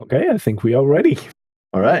Okay, I think we are ready.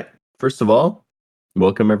 All right. First of all,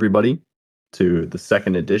 welcome everybody to the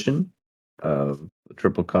second edition of the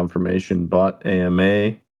Triple Confirmation Bot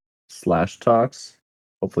AMA /talks.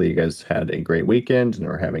 Hopefully you guys had a great weekend and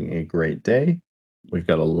are having a great day. We've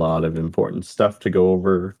got a lot of important stuff to go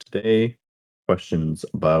over today. Questions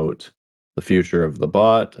about the future of the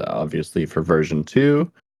bot, obviously for version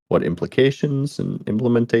 2, what implications and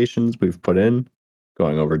implementations we've put in,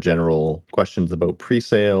 going over general questions about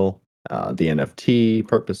pre-sale, the NFT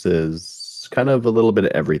purposes, kind of a little bit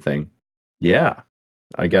of everything. Yeah,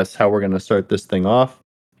 I guess how we're going to start this thing off.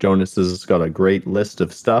 Jonas has got a great list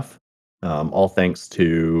of stuff, all thanks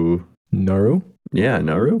to Naru. Yeah,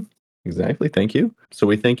 Naru. Exactly. Thank you. So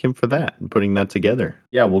we thank him for that and putting that together.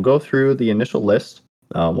 Yeah, we'll go through the initial list.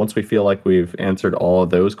 Once we feel like we've answered all of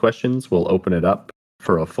those questions, we'll open it up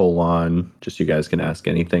for a full-on, just you guys can ask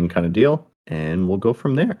anything kind of deal, and we'll go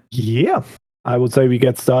from there. Yeah, I would say we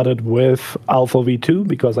get started with Alpha V2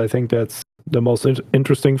 because I think that's the most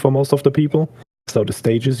interesting for most of the people. So the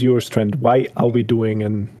stage is yours, Trent. Why are we doing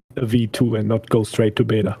a V2 and not go straight to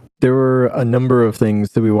beta? There were a number of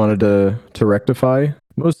things that we wanted to rectify.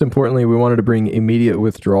 Most importantly, we wanted to bring immediate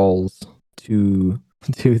withdrawals to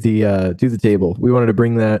the table. We wanted to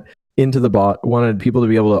bring that into the bot. Wanted people to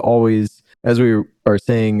be able to always, as we are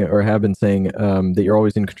saying or have been saying, that you're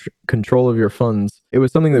always in control of your funds. It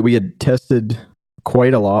was something that we had tested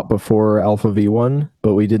quite a lot before Alpha V1,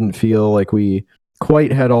 but we didn't feel like we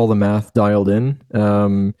quite had all the math dialed in.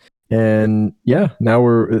 And yeah,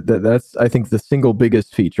 now that's I think the single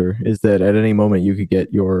biggest feature is that at any moment you could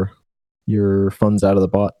get your funds out of the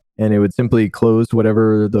bot, and it would simply close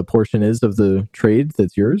whatever the portion is of the trade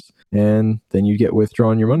that's yours, and then you get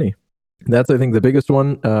withdrawn your money. That's, I think, the biggest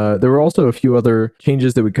one. There were also a few other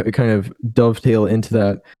changes that would kind of dovetail into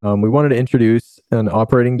that. We wanted to introduce an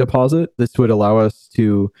operating deposit. This would allow us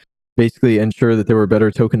to basically ensure that there were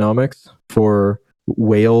better tokenomics for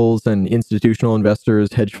whales and institutional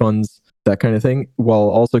investors, hedge funds, that kind of thing, while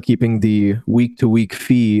also keeping the week-to-week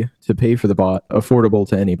fee to pay for the bot affordable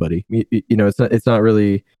to anybody. You know, it's not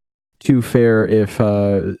really too fair if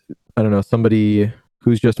I don't know, somebody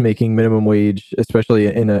who's just making minimum wage, especially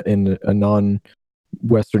in a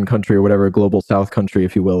non-Western country or whatever, global South country,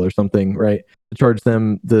 if you will, or something, right? To charge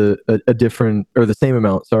them a different or the same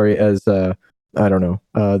amount, as I don't know,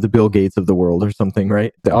 the Bill Gates of the world or something,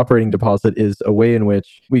 right? The operating deposit is a way in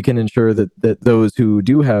which we can ensure that those who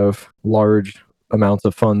do have large amounts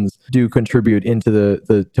of funds do contribute into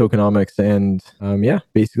the tokenomics and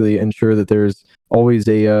basically ensure that there's always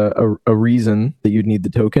a reason that you'd need the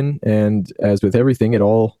token. And as with everything, it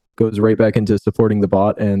all goes right back into supporting the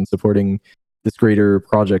bot and supporting this greater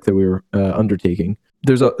project that we were undertaking.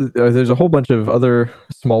 There's a whole bunch of other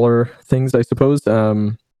smaller things, I suppose.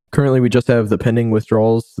 Currently, we just have the pending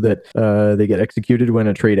withdrawals that they get executed when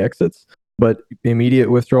a trade exits, but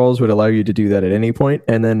immediate withdrawals would allow you to do that at any point.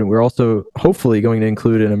 And then we're also hopefully going to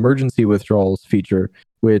include an emergency withdrawals feature,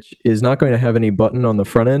 which is not going to have any button on the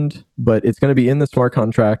front end, but it's going to be in the smart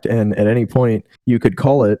contract. And at any point, you could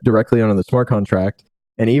call it directly onto the smart contract.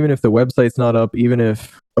 And even if the website's not up, even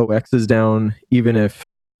if OX is down, even if,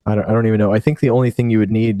 I don't even know, I think the only thing you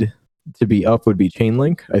would need to be up would be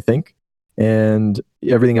Chainlink, I think. And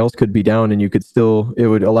everything else could be down, and it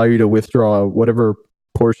would allow you to withdraw whatever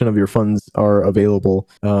portion of your funds are available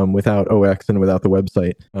without OX and without the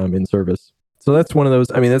website in service. So that's one of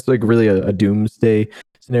those. I mean, that's like really a doomsday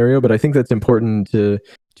scenario, but I think that's important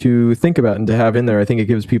to think about and to have in there. I think it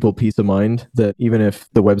gives people peace of mind that even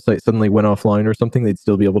if the website suddenly went offline or something, they'd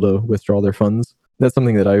still be able to withdraw their funds. That's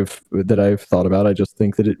something that I've thought about. I just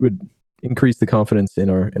think that it would increase the confidence in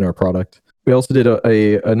our product. We also did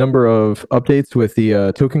a number of updates with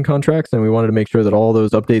the token contracts, and we wanted to make sure that all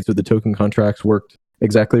those updates with the token contracts worked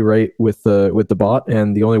exactly right with the bot.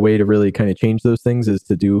 And the only way to really kind of change those things is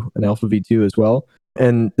to do an Alpha V2 as well.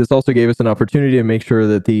 And this also gave us an opportunity to make sure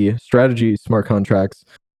that the strategy smart contracts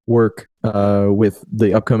work with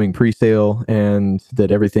the upcoming pre-sale, and that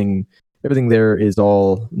everything there is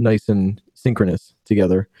all nice and synchronous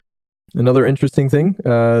together. Another interesting thing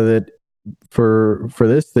that for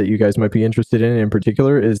this that you guys might be interested in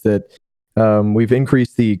particular is that we've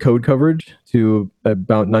increased the code coverage to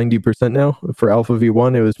about 90% now. For Alpha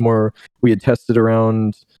V1, it was more, we had tested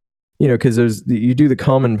around, because you do the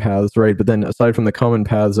common paths, right? But then aside from the common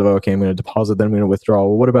paths of, okay, I'm going to deposit, then I'm going to withdraw.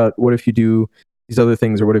 Well, what if you do these other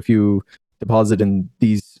things, or what if you deposit in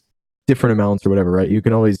these different amounts or whatever, right? You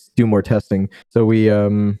can always do more testing. So we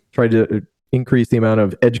tried to increase the amount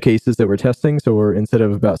of edge cases that we're testing. So we're, instead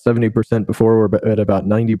of about 70% before, we're at about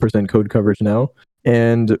 90% code coverage now.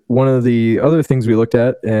 And one of the other things we looked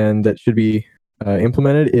at, and that should be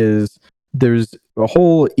implemented is there's a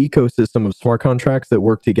whole ecosystem of smart contracts that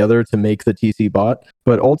work together to make the TC bot.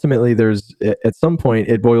 But ultimately, there's at some point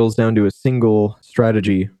it boils down to a single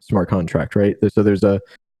strategy smart contract, right? So there's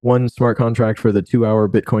one smart contract for the 2-hour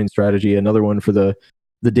Bitcoin strategy, another one for the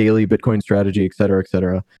daily Bitcoin strategy, et cetera, et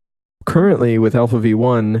cetera. Currently, with Alpha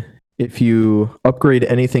V1, if you upgrade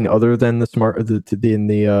anything other than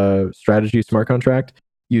the strategy smart contract,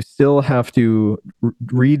 you still have to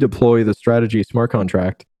redeploy the strategy smart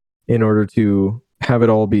contract in order to have it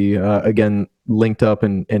all be, again, linked up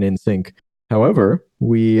and in sync. However,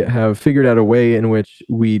 we have figured out a way in which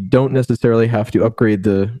we don't necessarily have to upgrade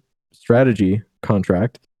the strategy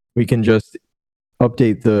contract. We can just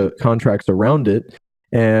update the contracts around it,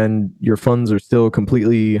 and your funds are still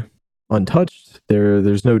completely untouched.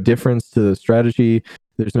 There's no difference to the strategy.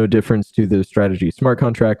 There's no difference to the strategy smart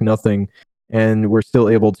contract, nothing. And we're still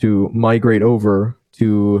able to migrate over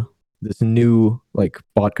to this new like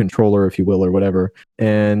bot controller, if you will, or whatever.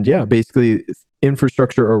 And yeah, basically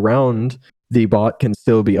infrastructure around the bot can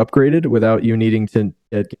still be upgraded without you needing to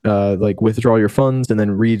like withdraw your funds and then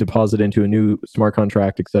redeposit into a new smart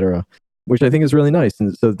contract, etc., which I think is really nice.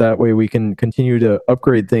 And so that way we can continue to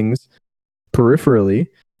upgrade things peripherally.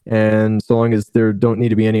 And so long as there don't need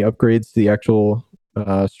to be any upgrades to the actual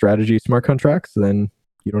strategy smart contracts, then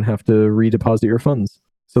you don't have to redeposit your funds.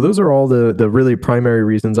 So those are all the really primary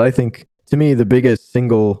reasons. I think, to me, the biggest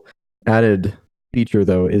single added feature,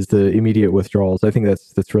 though, is the immediate withdrawals. I think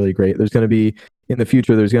that's really great. There's going to be, in the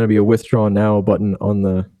future, there's going to be a withdraw now button on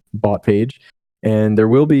the bot page. And there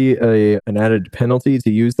will be an added penalty to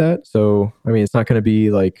use that. So, I mean, it's not going to be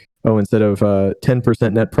like, oh, instead of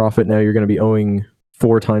 10% net profit, now you're going to be owing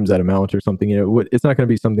 4 times that amount or something. It's not going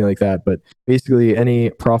to be something like that. But basically, any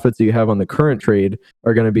profits that you have on the current trade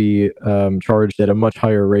are going to be charged at a much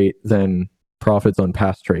higher rate than profits on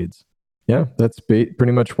past trades. Yeah, that's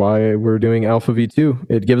pretty much why we're doing Alpha V2.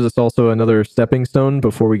 It gives us also another stepping stone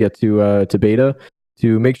before we get to beta,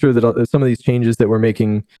 to make sure that some of these changes that we're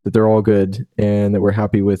making, that they're all good and that we're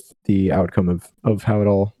happy with the outcome of how it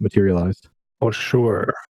all materialized. For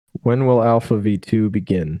sure. When will Alpha V2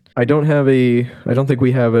 begin? I don't think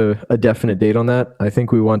we have a definite date on that. I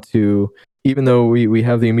think we want to, even though we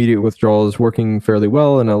have the immediate withdrawals working fairly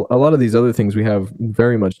well, and a lot of these other things we have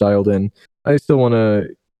very much dialed in, I still want to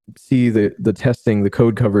see the testing, the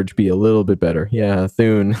code coverage be a little bit better. Yeah,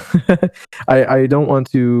 Thune. I don't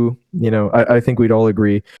want to, I think we'd all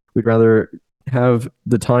agree, we'd rather have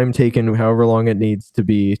the time taken, however long it needs to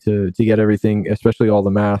be to get everything, especially all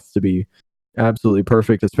the math, to be absolutely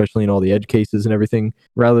perfect, especially in all the edge cases and everything,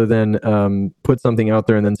 rather than put something out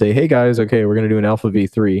there and then say, hey guys, okay, we're going to do an Alpha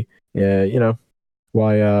V3. Yeah,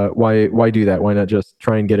 why do that? Why not just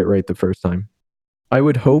try and get it right the first time? I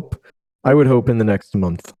would hope in the next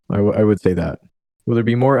month. I would say that. Will there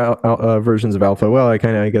be more versions of Alpha? Well, I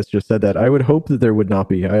guess just said that. I would hope that there would not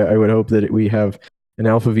be. I would hope that we have an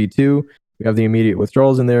Alpha V2. We have the immediate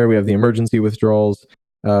withdrawals in there. We have the emergency withdrawals.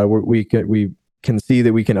 We can see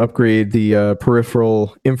that we can upgrade the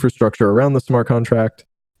peripheral infrastructure around the smart contract.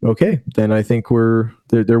 Okay, then I think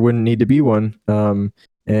there wouldn't need to be one.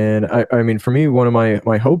 And I mean, for me, one of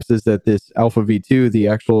my hopes is that this Alpha V2, the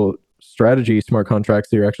actual strategy smart contracts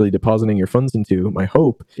that you're actually depositing your funds into, my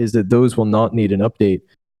hope is that those will not need an update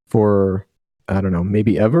for, I don't know,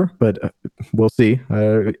 maybe ever, but we'll see.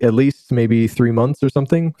 At least maybe 3 months or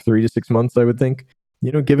something, 3 to 6 months, I would think.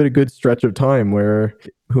 Give it a good stretch of time where,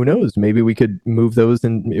 who knows, maybe we could move those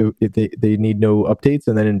and if they need no updates,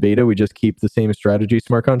 and then in beta we just keep the same strategy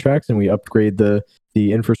smart contracts and we upgrade the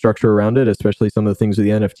infrastructure around it, especially some of the things with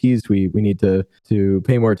the NFTs we need to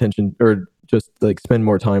pay more attention, or just like spend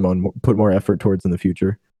more time on, put more effort towards in the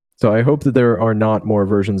future. So I hope that there are not more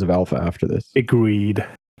versions of Alpha after this. Agreed.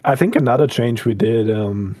 I think another change we did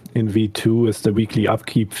in V2 is the weekly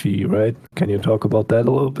upkeep fee, right? Can you talk about that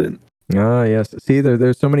a little bit? Ah, yes. See,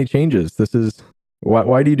 there's so many changes. This is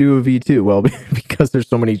why do you do a V2? Well, because there's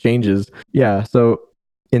so many changes. Yeah. So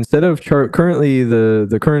instead of currently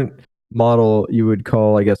the current model you would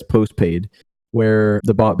call, I guess, postpaid, where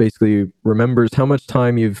the bot basically remembers how much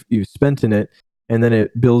time you've spent in it, and then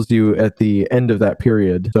it bills you at the end of that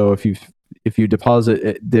period. So if you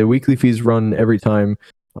deposit, the weekly fees run every time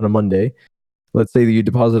on a Monday. Let's say that you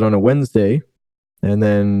deposit on a Wednesday, and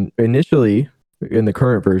then initially, in the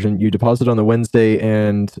current version, you deposit on the Wednesday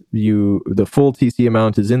and the full TC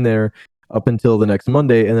amount is in there up until the next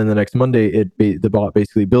Monday, and then the next Monday the bot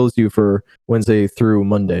basically bills you for Wednesday through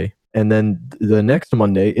Monday, and then the next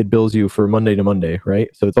Monday it bills you for Monday to Monday, right?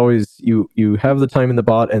 So it's always you have the time in the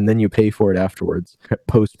bot and then you pay for it afterwards,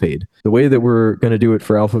 postpaid. The way that we're going to do it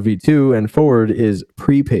for Alpha V2 and forward is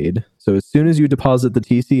prepaid. So as soon as you deposit the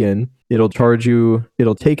TC in,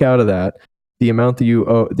 it'll take out of that the amount that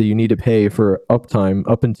you need to pay for uptime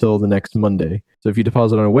up until the next Monday. So if you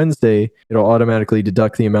deposit on a Wednesday, it'll automatically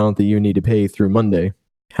deduct the amount that you need to pay through Monday.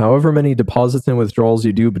 However many deposits and withdrawals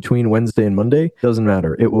you do between Wednesday and Monday, doesn't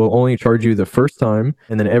matter. It will only charge you the first time,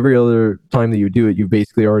 and then every other time that you do it, you've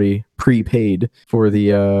basically already prepaid for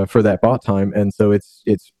that bot time, and so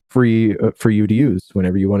it's free for you to use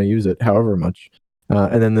whenever you want to use it, however much.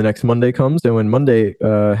 And then the next Monday comes, and when Monday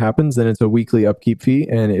happens, then it's a weekly upkeep fee,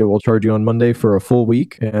 and it will charge you on Monday for a full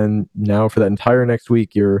week. And now for that entire next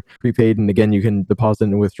week, you're prepaid, and again, you can deposit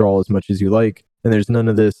and withdraw as much as you like. And there's none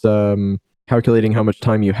of this calculating how much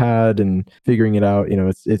time you had and figuring it out.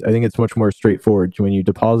 I think it's much more straightforward. When you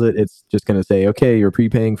deposit, it's just going to say, okay, you're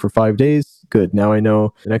prepaying for 5 days. Good. Now I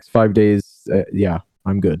know the next 5 days.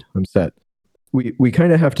 I'm good. I'm set. We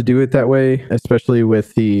kind of have to do it that way, especially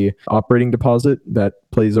with the operating deposit that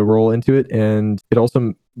plays a role into it. And it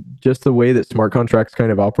also, just the way that smart contracts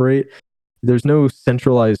kind of operate, there's no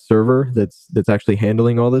centralized server that's actually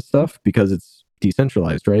handling all this stuff because it's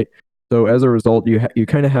decentralized, right? So as a result, you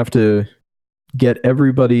kind of have to get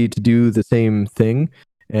everybody to do the same thing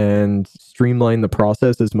and streamline the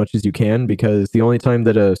process as much as you can, because the only time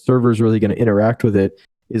that a server is really going to interact with it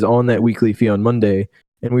is on that weekly fee on Monday.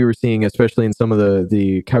 And we were seeing, especially in some of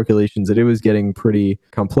the calculations, that it was getting pretty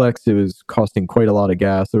complex. It was costing quite a lot of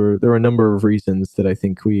gas. There were a number of reasons that I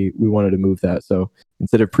think we wanted to move that. So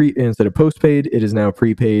instead of postpaid, it is now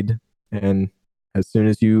prepaid. And as soon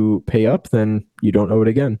as you pay up, then you don't owe it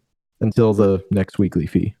again until the next weekly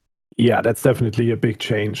fee. Yeah, that's definitely a big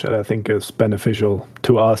change that I think is beneficial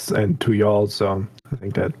to us and to y'all. So I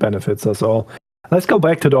think that benefits us all. Let's go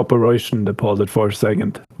back to the operation deposit for a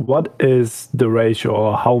second. What is the ratio,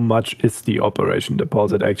 or how much is the operation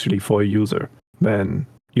deposit actually for a user when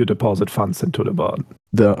you deposit funds into the bot?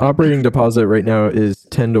 The operating deposit right now is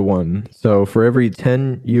 10 to 1. So for every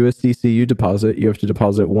 10 USDC you deposit, you have to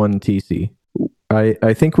deposit 1 TC.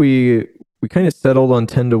 I think we kind of settled on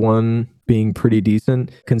 10 to 1 being pretty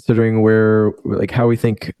decent, considering how we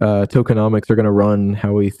think tokenomics are going to run,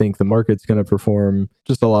 how we think the market's going to perform,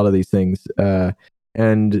 just a lot of these things.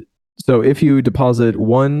 And so if you deposit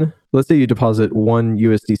let's say you deposit 1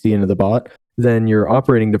 USDC into the bot, then your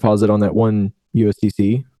operating deposit on that 1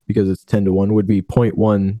 USDC, because it's 10 to 1, would be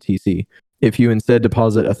 0.1 TC. If you instead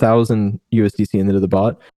deposit 1,000 USDC into the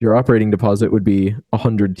bot, your operating deposit would be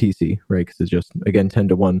 100 TC, right? Because it's just, again, 10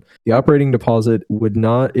 to 1. The operating deposit would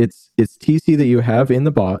not, it's TC that you have in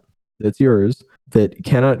the bot, that's yours, that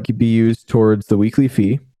cannot be used towards the weekly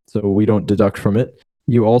fee, so we don't deduct from it.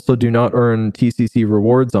 You also do not earn TCC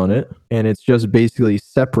rewards on it, and it's just basically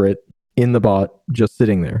separate in the bot, just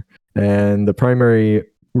sitting there. And the primary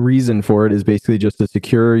reason for it is basically just to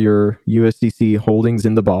secure your USDC holdings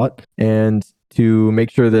in the bot, and to make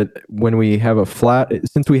sure that when we have a flat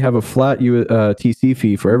TC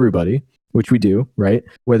fee for everybody, which we do, right?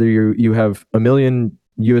 Whether you have 1 million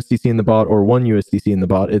USDC in the bot or 1 USDC in the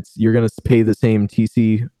bot, you're going to pay the same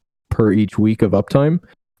TC per each week of uptime.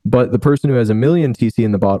 But the person who has 1 million TC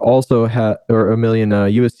in the bot also or 1 million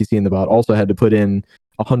USDC in the bot also had to put in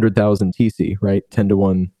 100,000 TC, right? 10 to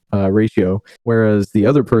 1 ratio, whereas the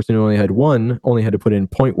other person who only had to put in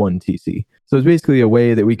 0.1 TC. So it's basically a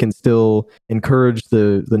way that we can still encourage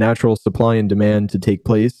the natural supply and demand to take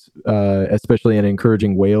place, especially in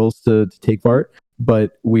encouraging whales to take part.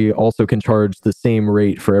 But we also can charge the same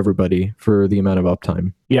rate for everybody for the amount of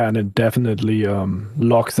uptime. Yeah, and it definitely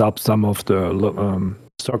locks up some of the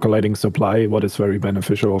circulating supply, what is very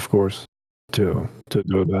beneficial, of course, to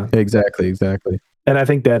do that. Exactly. And I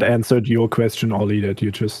think that answered your question, Ollie, that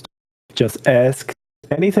you just asked.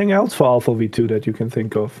 Anything else for Alpha V2 that you can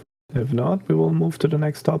think of? If not, we will move to the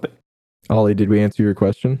next topic. Ollie, did we answer your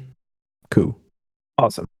question? Cool.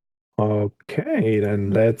 Awesome. Okay,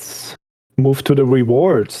 then let's move to the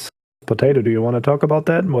rewards. Potato, do you want to talk about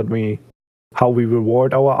that? How we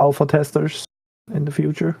reward our alpha testers in the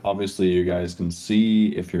future? Obviously, you guys can see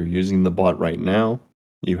if you're using the bot right now,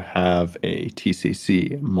 you have a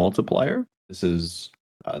TCC multiplier.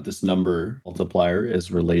 This number multiplier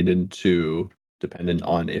is dependent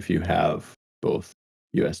on if you have both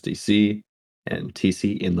USDC and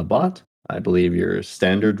TC in the bot. I believe your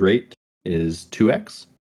standard rate is 2x.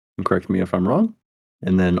 And correct me if I'm wrong.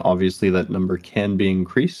 And then obviously that number can be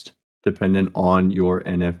increased dependent on your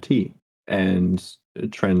NFT. And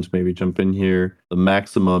Trends, maybe jump in here. The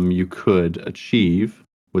maximum you could achieve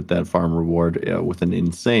with that farm reward with an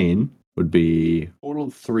insane would be total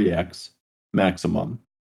 3x maximum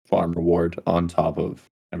farm reward on top of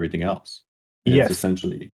everything else. And Yes. It's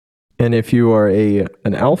essentially. And if you are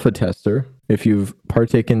an alpha tester, if you've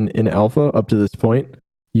partaken in alpha up to this point,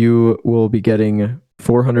 you will be getting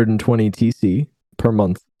 420 TC per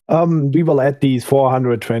month. We will add these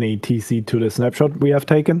 420 TC to the snapshot we have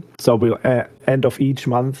taken. So we'll end of each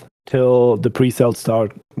month till the pre-sale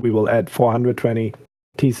start, we will add 420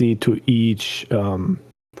 TC to each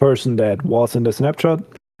person that was in the snapshot.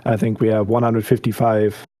 I think we have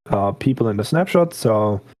 155 people in the snapshot.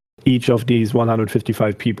 So each of these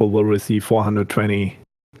 155 people will receive 420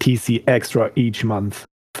 TC extra each month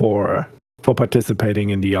for participating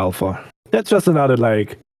in the alpha. That's just another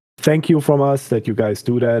thank you from us that you guys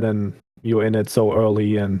do that and you're in it so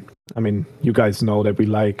early. And I mean, you guys know that we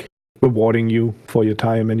like rewarding you for your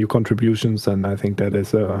time and your contributions. And I think that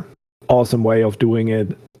is a awesome way of doing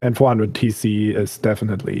it. And 400 TC is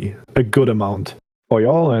definitely a good amount for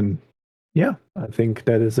y'all. And yeah, I think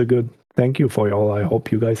that is a good thank you for y'all. I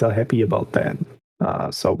hope you guys are happy about that.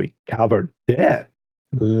 So we covered that.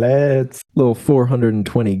 Let's little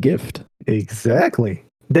 420 gift. Exactly.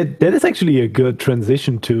 That is actually a good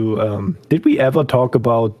transition to. Did we ever talk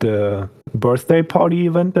about the birthday party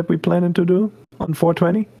event that we planning to do on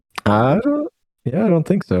 420? I don't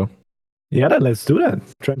think so. Yeah, then let's do that.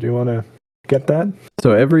 Trent, do you want to get that?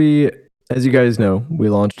 So as you guys know, we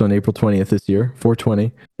launched on April 20th this year,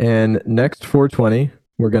 420, and next 420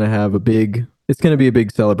 we're gonna have it's going to be a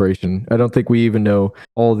big celebration. I don't think we even know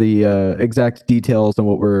all the exact details on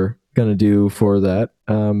what we're going to do for that.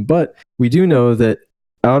 But we do know that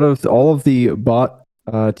out of all of the bot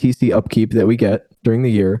TC upkeep that we get during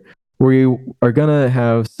the year, we are going to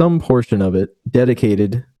have some portion of it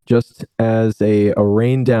dedicated just as a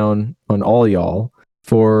rain down on all y'all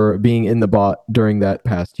for being in the bot during that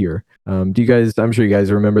past year. I'm sure you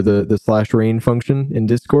guys remember the /rain function in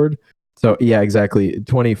Discord. So yeah, exactly.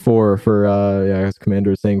 24 for as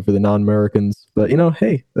Commander is saying for the non-Americans, but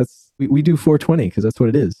hey, we do 420 because that's what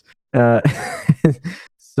it is.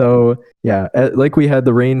 So yeah, like we had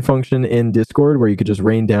the rain function in Discord where you could just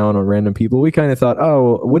rain down on random people. We kind of thought,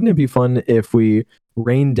 oh, wouldn't it be fun if we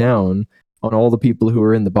rain down on all the people who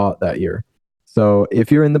were in the bot that year? So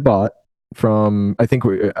if you're in the bot from, I think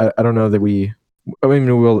I don't know that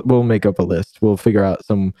we'll make up a list. We'll figure out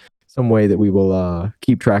some way that we will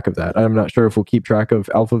keep track of that. I'm not sure if we'll keep track of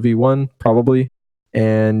Alpha V1, probably.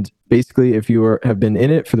 And basically, if you have been in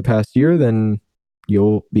it for the past year, then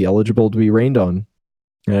you'll be eligible to be rained on.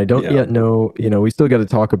 And I don't yet know, we still got to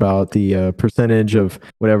talk about the percentage of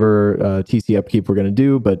whatever TC upkeep we're going to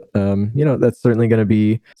do. But, that's certainly going to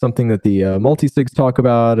be something that the multi-sigs talk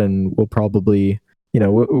about. And we'll probably,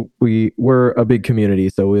 we're a big community.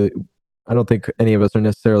 So I don't think any of us are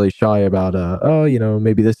necessarily shy about,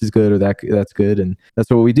 maybe this is good or that's good. And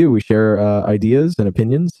that's what we do. We share ideas and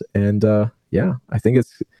opinions. And I think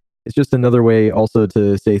it's just another way also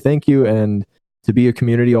to say thank you and to be a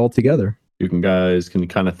community all together. You guys can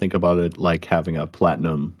kind of think about it like having a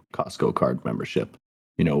platinum Costco card membership.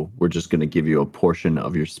 We're just going to give you a portion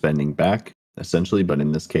of your spending back, essentially. But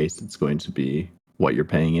in this case, it's going to be what you're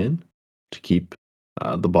paying in to keep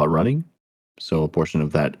the bot running. So a portion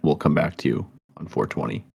of that will come back to you on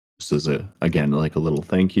 420. This is a little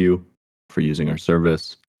thank you for using our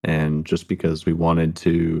service. And just because we wanted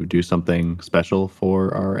to do something special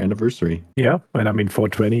for our anniversary. Yeah. And I mean,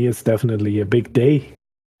 420 is definitely a big day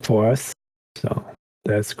for us. So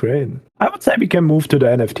that's great. I would say we can move to the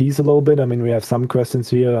NFTs a little bit. I mean, we have some questions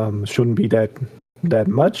here. Shouldn't be that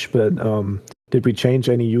much, but did we change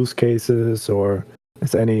any use cases or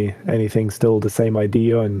is anything still the same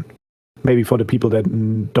idea? And maybe for the people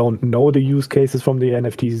that don't know the use cases from the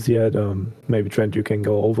NFTs yet, maybe Trent, you can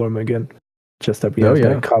go over them again, just that we have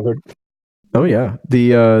that covered. Oh yeah,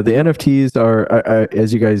 the NFTs are,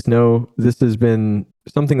 as you guys know, this has been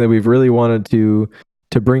something that we've really wanted to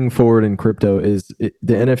bring forward in crypto. The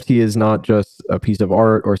NFT is not just a piece of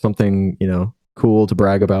art or something cool to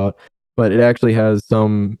brag about, but it actually has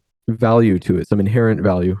some value to it, some inherent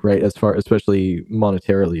value, right? Especially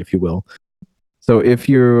monetarily, if you will. So if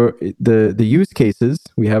you're the use cases,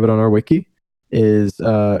 we have it on our wiki, is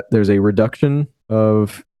there's a reduction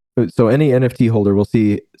of, so any NFT holder will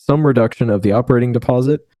see some reduction of the operating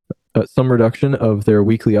deposit, some reduction of their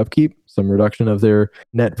weekly upkeep, some reduction of their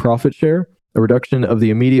net profit share, a reduction of the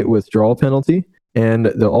immediate withdrawal penalty, and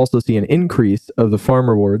they'll also see an increase of the farm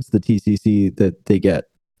rewards, the TCC that they get.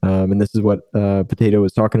 And this is what Potato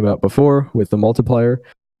was talking about before with the multiplier.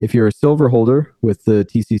 If you're a silver holder with the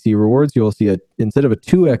TCC rewards, you'll see instead of a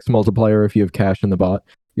 2x multiplier if you have cash in the bot,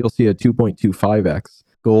 you'll see a 2.25x.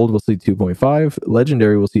 Gold will see 2.5,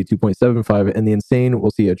 legendary will see 2.75, and the insane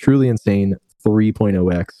will see a truly insane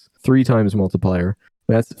 3.0x, 3 times multiplier.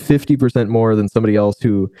 That's 50% more than somebody else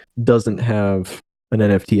who doesn't have an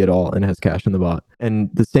NFT at all and has cash in the bot. And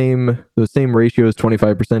those same ratios,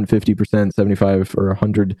 25%, 50%, 75 or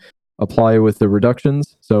 100 apply with the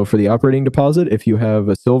reductions. So for the operating deposit, if you have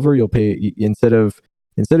a silver, you'll pay instead of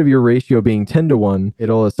your ratio being 10 to 1,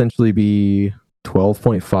 it'll essentially be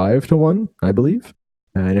 12.5 to 1, I believe.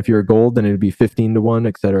 And if you're a gold, then it'd be 15 to 1,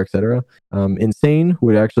 et cetera, et cetera. Insane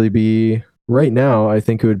would actually be, right now, I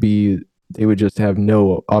think it would be, they would just have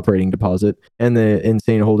no operating deposit. And the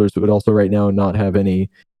insane holders would also right now not have any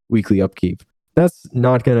weekly upkeep. That's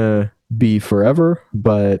not going to be forever,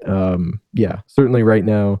 but yeah, certainly right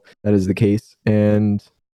now that is the case. And,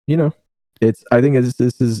 you know, I think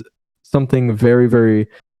this is something very, very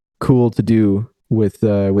cool to do with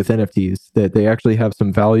NFTs, that they actually have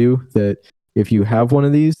some value, that if you have one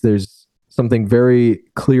of these, there's something very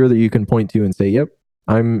clear that you can point to and say, yep,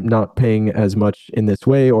 I'm not paying as much in this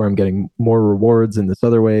way, or I'm getting more rewards in this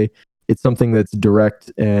other way. It's something that's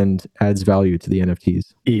direct and adds value to the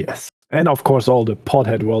NFTs. Yes. And of course, all the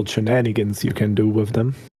Pothead World shenanigans you can do with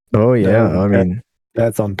them. Oh, yeah. I mean,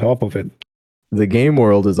 that's on top of it. The game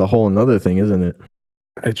world is a whole another thing, isn't it?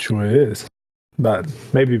 It sure is. But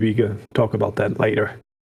maybe we can talk about that later.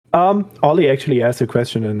 Ollie actually asked a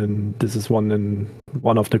question, and then this is one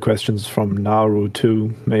of the questions from Naru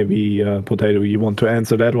too. Maybe Potato, you want to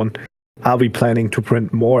answer that one? Are we planning to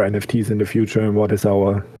print more NFTs in the future, and what is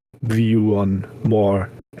our view on more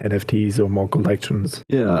NFTs or more collections?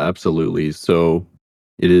 Yeah, absolutely. So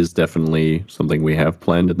it is definitely something we have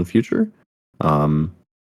planned in the future.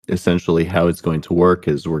 Essentially, how it's going to work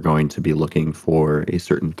is we're going to be looking for a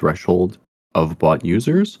certain threshold of bot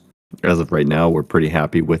users. As of right now, we're pretty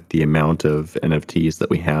happy with the amount of NFTs that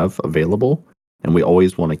we have available, and we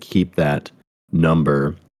always want to keep that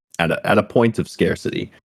number at a point of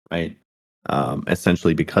scarcity, right?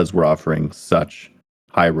 Essentially, because we're offering such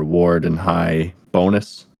high reward and high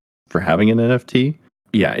bonus for having an NFT,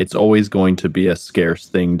 yeah, it's always going to be a scarce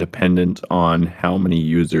thing dependent on how many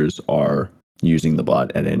users are using the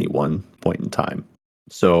bot at any one point in time.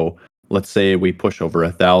 So let's say we push over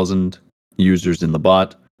 1,000 users in the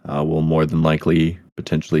bot. We'll more than likely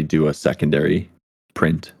potentially do a secondary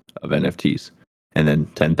print of NFTs, and then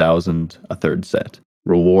 10,000, a third set.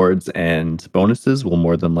 Rewards and bonuses will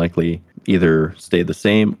more than likely either stay the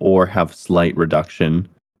same or have slight reduction,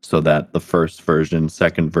 so that the first version,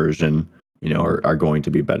 second version, are going to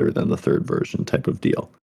be better than the third version type of deal.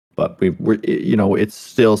 But it's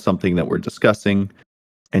still something that we're discussing.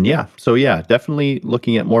 And definitely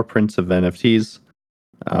looking at more prints of NFTs.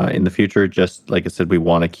 In the future. Just like I said, we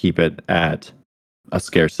want to keep it at a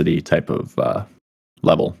scarcity type of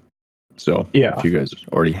level. So if you guys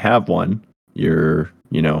already have one, you're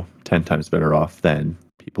 10 times better off than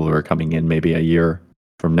people who are coming in maybe a year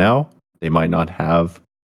from now. They might not have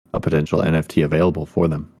a potential NFT available for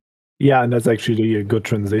them. Yeah, and that's actually a good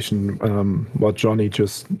transition. What Johnny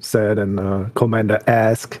just said, and Commander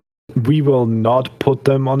asked, we will not put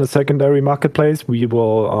them on a secondary marketplace. We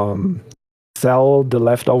will sell the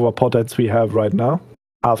leftover potheads we have right now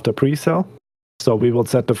after pre-sale. So we will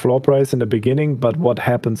set the floor price in the beginning, but what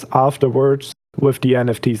happens afterwards with the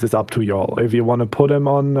NFTs is up to y'all. If you want to put them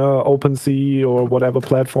on OpenSea or whatever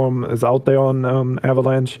platform is out there on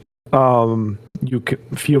Avalanche, you can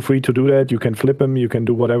feel free to do that. You can flip them, you can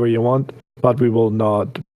do whatever you want, but we will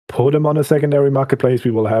not put them on a secondary marketplace.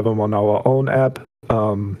 We will have them on our own app.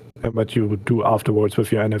 And what you would do afterwards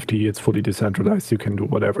with your NFT, it's fully decentralized. You can do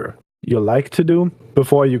whatever you like to do.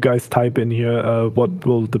 Before you guys type in here, what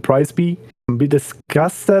will the price be? We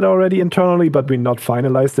discussed that already internally, but we not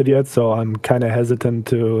finalized it yet. So I'm kind of hesitant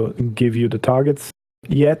to give you the targets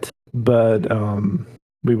yet. But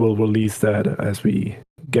we will release that as we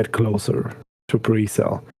get closer to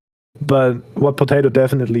pre-sale. But what Potato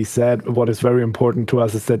definitely said, what is very important to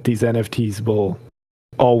us, is that these NFTs will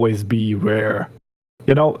always be rare.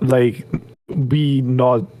 We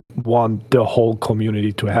not want the whole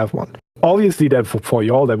community to have one. Obviously, that for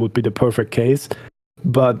y'all, that would be the perfect case.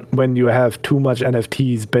 But when you have too much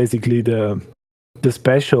NFTs, basically the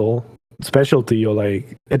specialty, or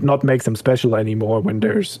it not makes them special anymore when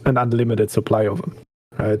there's an unlimited supply of them.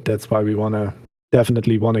 Right? That's why we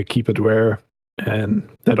definitely want to keep it rare, and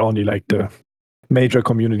that only the major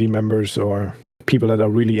community members or people that are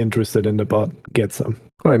really interested in the bot get some.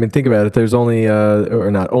 Well, I mean, think about it. There's only,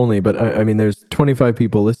 or not only, but I mean, there's 25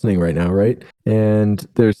 people listening right now, right? And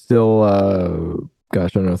there's still, I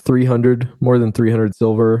don't know, more than 300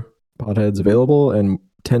 silver potheads available and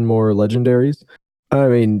 10 more legendaries. I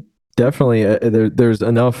mean, definitely there's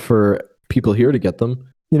enough for people here to get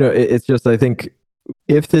them. It's just, I think,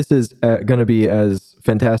 if this is going to be as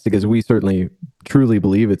fantastic as we certainly truly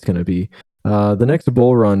believe it's going to be, The next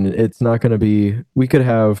bull run, it's not going to be. We could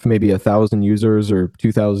have maybe 1,000 users or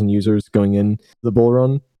 2,000 users going in the bull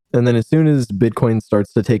run, and then as soon as Bitcoin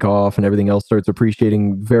starts to take off and everything else starts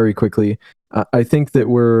appreciating very quickly, I think that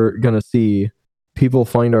we're going to see people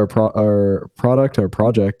find our product, our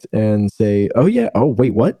project, and say, "Oh yeah, oh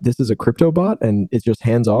wait, what? This is a crypto bot, and it just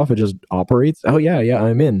hands off. It just operates. Oh yeah, yeah,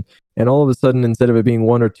 I'm in." And all of a sudden, instead of it being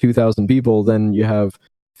 1 or 2,000 people, then you have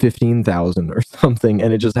 15,000 or something,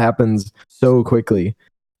 and it just happens so quickly.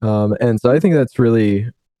 And so I think that's really,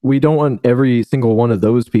 we don't want every single one of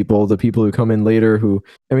those people, the people who come in later, who,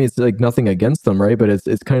 I mean, it's like nothing against them, right? But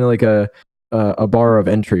it's kind of like a bar of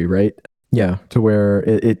entry, right? Yeah, to where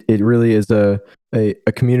it really is a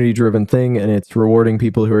community driven thing, and it's rewarding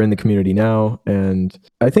people who are in the community now. And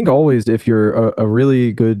I think always, if you're a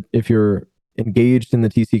really good, if you're engaged in the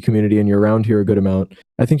TC community and you're around here a good amount,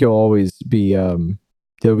 I think you'll always be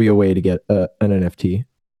there'll be a way to get an NFT.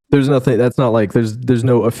 There's nothing, that's not like there's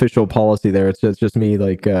no official policy there. It's just me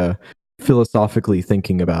like philosophically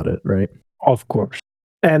thinking about it, right? Of course.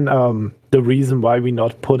 And the reason why we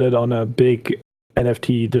not put it on a big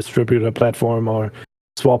NFT distributor platform or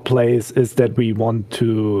swap place is that we want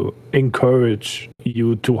to encourage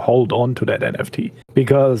you to hold on to that NFT,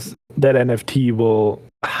 because that NFT will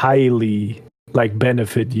highly like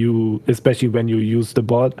benefit you, especially when you use the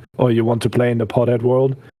bot or you want to play in the Pothead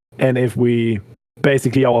World. And if we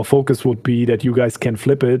basically, our focus would be that you guys can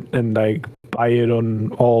flip it and like buy it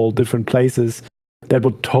on all different places, that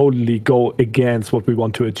would totally go against what we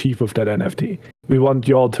want to achieve with that NFT. We want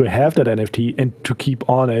you all to have that NFT and to keep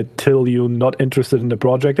on it till you're not interested in the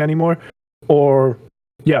project anymore. Or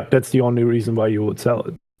yeah, that's the only reason why you would sell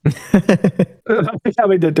it. I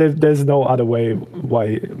mean, there's no other way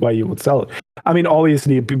why you would sell it. I mean,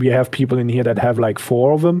 obviously, we have people in here that have like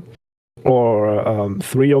 4 of them, or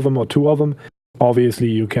 3 of them, or 2 of them. Obviously,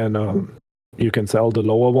 you can sell the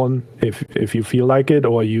lower one if you feel like it,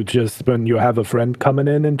 or you just, when you have a friend coming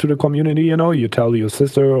into the community, you tell your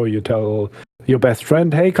sister or you tell your best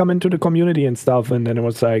friend, hey, come into the community and stuff, and then it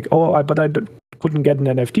was like, oh, I couldn't get an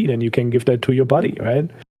NFT, then you can give that to your buddy, right?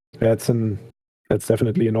 That's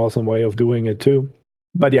definitely an awesome way of doing it too.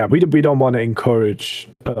 But yeah, we don't want to encourage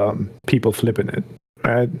people flipping it,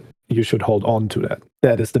 right? You should hold on to that.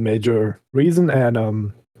 That is the major reason.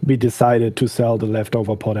 And we decided to sell the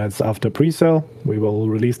leftover potheads after pre-sale. We will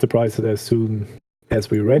release the prices as soon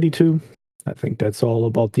as we're ready to. I think that's all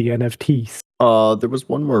about the NFTs. There was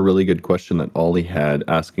one more really good question that Ollie had,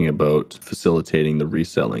 asking about facilitating the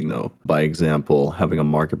reselling, though. By example, having a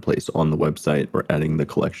marketplace on the website or adding the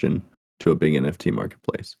collection to a big NFT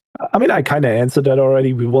marketplace. I mean, I kind of answered that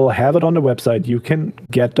already. We will have it on the website. You can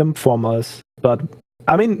get them from us. But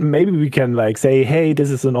I mean, maybe we can like say, hey,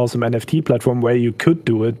 this is an awesome NFT platform where you could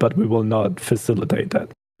do it, but we will not facilitate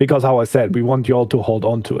that. Because how I said, we want you all to hold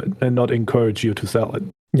on to it and not encourage you to sell it.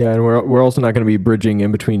 Yeah, and we're also not going to be bridging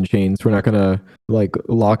in between chains. We're not going to like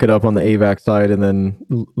lock it up on the AVAX side and then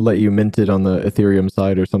let you mint it on the Ethereum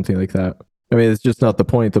side or something like that. I mean, it's just not the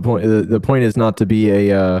point. The point is not to be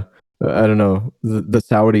a I don't know, the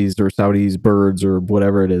Saudis or Saudis birds or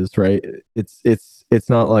whatever it is, right? It's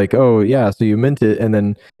not like, oh yeah, so you mint it and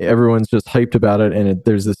then everyone's just hyped about it and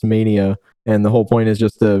there's this mania, and the whole point is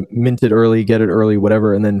just to mint it early, get it early,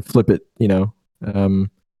 whatever, and then flip it,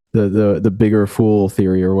 the bigger fool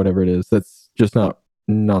theory or whatever it is. That's just not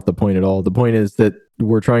the point at all. The point is that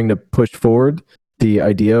we're trying to push forward the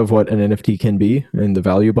idea of what an NFT can be and the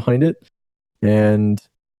value behind it, and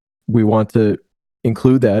we want to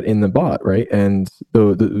include that in the bot, right? And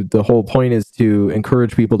the whole point is to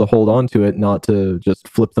encourage people to hold on to it, not to just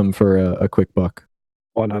flip them for a quick buck.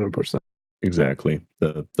 100%. Exactly.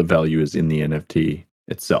 The value is in the NFT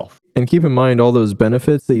itself. And keep in mind all those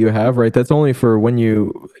benefits that you have, right? That's only for when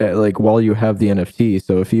you like while you have the NFT.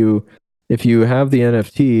 So if you have the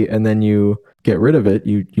NFT and then you get rid of it,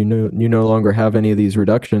 you no longer have any of these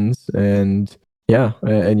reductions, and yeah,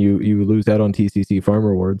 and you lose out on TCC farm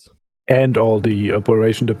rewards. And all the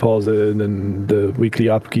operation deposit and the weekly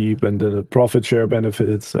upkeep and the profit share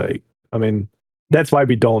benefits. Like, I mean, that's why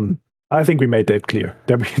I think we made that clear,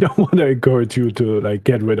 that we don't want to encourage you to like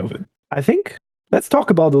get rid of it. I think let's talk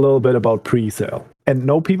about a little bit about pre-sale. And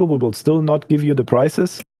no, people, we will still not give you the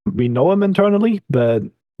prices. We know them internally, but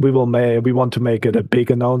we want to make it a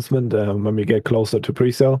big announcement when we get closer to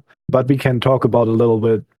pre-sale. But we can talk about a little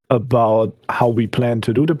bit about how we plan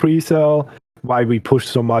to do the pre-sale, why we push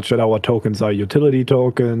so much that our tokens are utility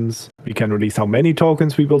tokens. We can release how many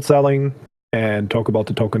tokens we will selling and talk about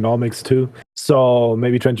the tokenomics too. So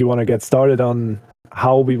maybe Trent, you want to get started on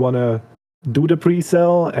how we want to do the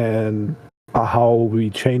pre-sale and how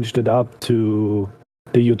we changed it up to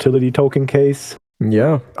the utility token case.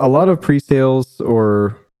 Yeah, a lot of pre-sales,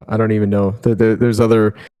 or I don't even know. There's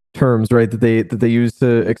other terms, right, that they use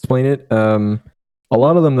to explain it. A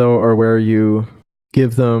lot of them though are where you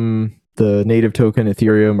give them the native token,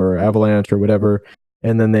 Ethereum or Avalanche or whatever,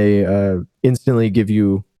 and then they instantly give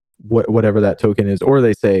you whatever that token is, or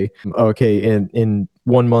they say, okay, in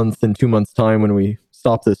 1 month and 2 months time, when we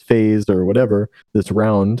stop this phase or whatever, this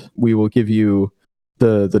round, we will give you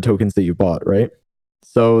the tokens that you bought, right?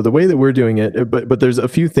 So the way that we're doing it, but there's a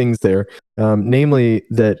few things there, namely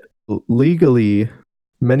that legally,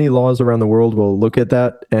 many laws around the world will look at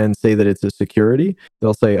that and say that it's a security.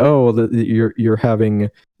 They'll say, oh, well,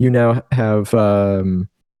 you now have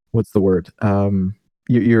what's the word?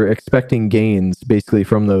 You're expecting gains basically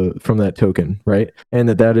from that token, right? And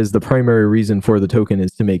that is the primary reason for the token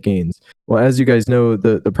is to make gains. Well, as you guys know,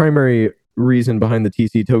 the primary reason behind the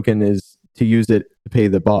TC token is to use it to pay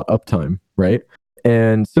the bot uptime, right?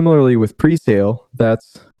 And similarly with pre-sale,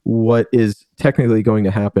 that's what is technically going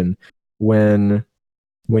to happen when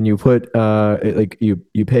you put like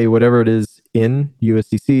you pay whatever it is in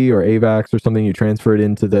USDC or AVAX or something, you transfer it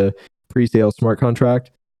into the pre-sale smart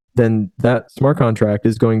contract, then that smart contract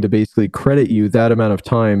is going to basically credit you that amount of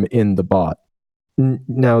time in the bot.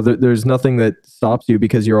 Now, there's nothing that stops you,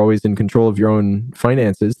 because you're always in control of your own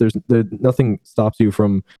finances. There's nothing stops you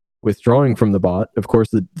from withdrawing from the bot. Of course,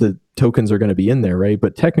 the tokens are going to be in there, right?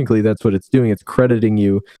 But technically, that's what it's doing. It's crediting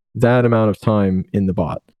you that amount of time in the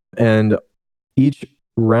bot. And each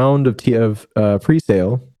round of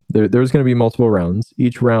pre-sale, there's going to be multiple rounds.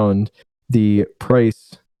 Each round, the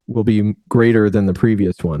price will be greater than the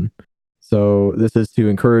previous one. So this is to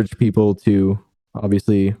encourage people to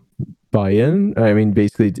obviously buy in. I mean,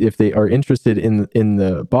 basically, if they are interested in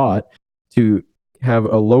the bot, to have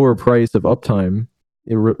a lower price of uptime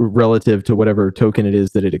relative to whatever token it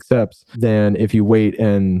is that it accepts than if you wait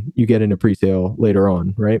and you get into pre-sale later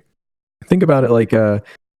on, right? Think about it like, I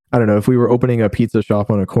don't know, if we were opening a pizza shop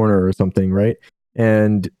on a corner or something, right?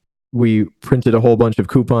 And we printed a whole bunch of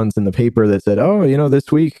coupons in the paper that said, oh,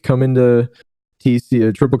 this week come into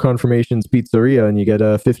TC Triple Confirmations Pizzeria and you get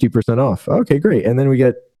 50% off. Okay, great. And then we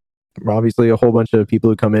get obviously a whole bunch of people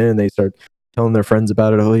who come in and they start telling their friends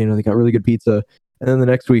about it. Oh, they got really good pizza. And then the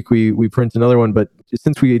next week we print another one. But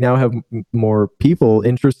since we now have more people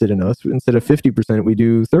interested in us, instead of 50%, we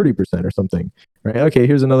do 30% or something, right? Okay,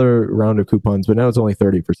 here's another round of coupons, but now it's only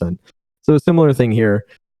 30%. So a similar thing here.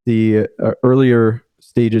 The earlier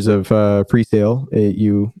stages of pre-sale,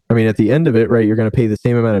 at the end of it, right, you're going to pay the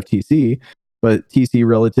same amount of TC, but TC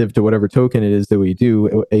relative to whatever token it is that we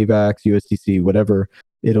do, AVAX, USDC, whatever,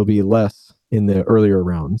 it'll be less in the earlier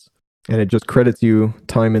rounds. And it just credits you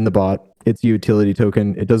time in the bot. It's a utility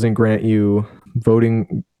token. It doesn't grant you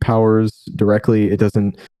voting powers directly. It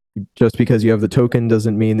doesn't, just because you have the token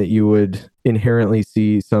doesn't mean that you would inherently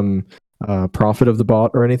see some profit of the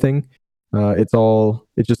bot or anything.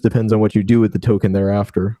 It just depends on what you do with the token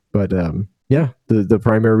thereafter. But the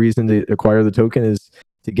primary reason to acquire the token is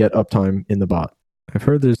to get uptime in the bot. I've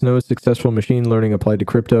heard there's no successful machine learning applied to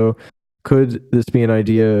crypto. Could this be an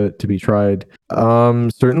idea to be tried?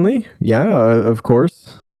 Certainly. Yeah, of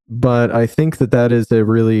course. But I think that is a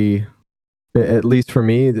really, at least for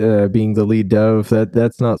me, being the lead dev,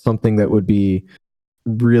 that's not something that would be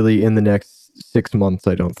really in the next 6 months,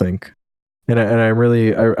 I don't think. And I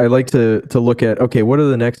like to look at, okay, what are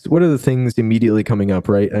the things immediately coming up,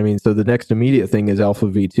 right? I mean, so the next immediate thing is Alpha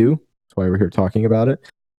V2. That's why we're here talking about it.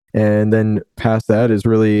 And then past that is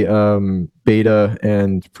really beta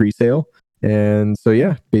and pre-sale. And so,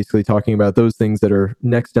 yeah, basically talking about those things that are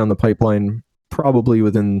next down the pipeline, probably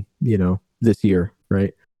within, this year,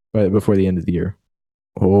 right? Right before the end of the year.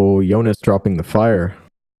 Oh, Jonas dropping the fire.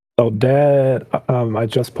 So that I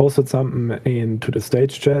just posted something into the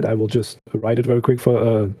stage chat. I will just write it very quick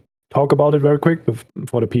talk about it very quick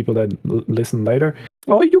for the people that listen later.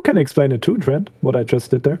 Oh, you can explain it too, Trent, what I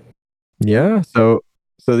just did there. Yeah, so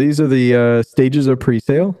these are the stages of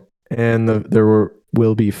pre-sale, and there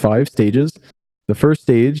will be 5 stages. The first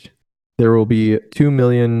stage, there will be 2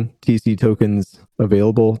 million TC tokens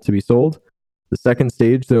available to be sold. The second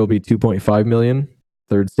stage, there will be 2.5 million.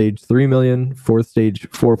 Third stage, 3 million. Fourth stage,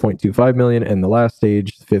 4.25 million. And the last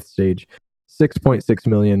stage, fifth stage, 6.6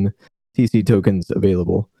 million TC tokens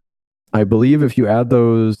available. I believe if you add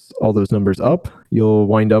all those numbers up, you'll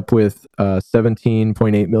wind up with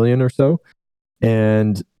 17.8 million or so.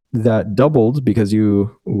 And that doubled because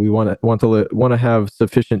we want to have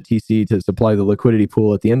sufficient TC to supply the liquidity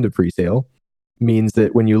pool at the end of pre-sale. Means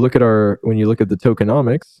that when you look at the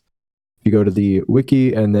tokenomics, if you go to the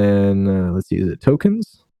wiki and then let's see, is it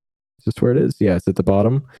tokens? Is this where it is? Yeah, it's at the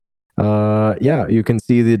bottom. yeah, you can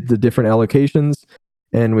see the different allocations.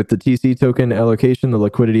 And with the TC token allocation, the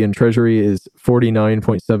liquidity in treasury is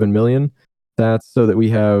 49.7 million. That's so that we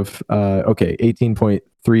have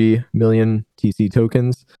 18.3 million TC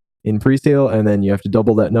tokens in pre-sale, and then you have to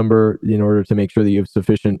double that number in order to make sure that you have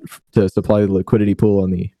sufficient to supply the liquidity pool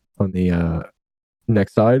on the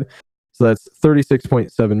next side. So that's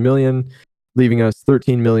 36.7 million, leaving us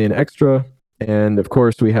 13 million extra. And of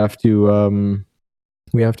course, we have to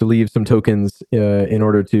leave some tokens in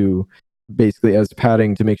order to basically as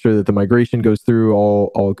padding to make sure that the migration goes through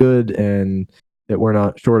all good and that we're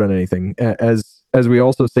not short on anything. As we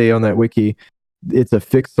also say on that wiki, it's a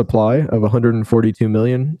fixed supply of 142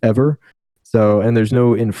 million ever. So, and there's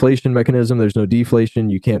no inflation mechanism, there's no deflation,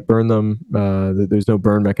 you can't burn them, there's no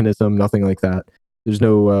burn mechanism, nothing like that. There's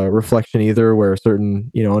no reflection either, where a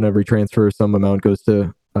certain, on every transfer, some amount goes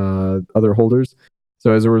to other holders.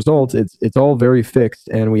 So as a result, it's all very fixed,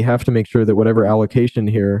 and we have to make sure that whatever allocation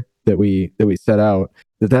here that we set out,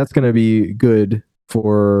 that's going to be good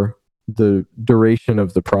for the duration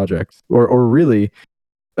of the project, or really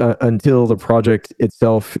until the project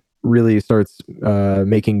itself really starts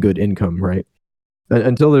making good income, right?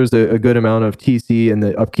 Until there's a good amount of TC and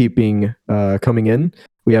the upkeep being coming in,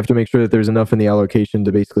 we have to make sure that there's enough in the allocation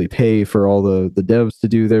to basically pay for all the devs to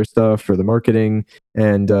do their stuff, for the marketing,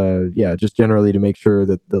 and just generally to make sure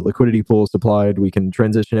that the liquidity pool is supplied. We can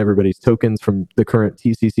transition everybody's tokens from the current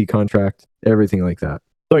TCC contract, everything like that.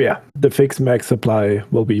 So yeah, the fixed max supply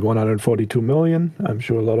will be 142 million. I'm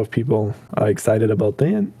sure a lot of people are excited about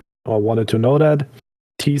that or wanted to know that.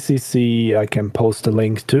 TCC, I can post a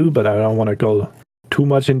link too, but I don't want to go too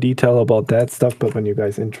much in detail about that stuff. But when you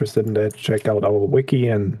guys are interested in that, check out our wiki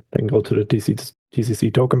and then go to the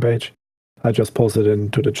TCC token page. I just posted it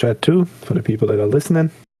into the chat too for the people that are listening.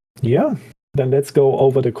 Yeah, then let's go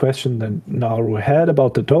over the question that Naru had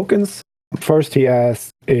about the tokens. First, he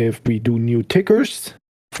asked if we do new tickers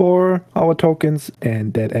for our tokens,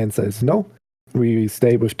 and that answer is no. We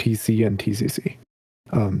stay with TC and TCC.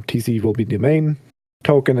 TC will be the main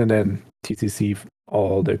token, and then TCC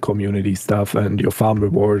all the community stuff and your farm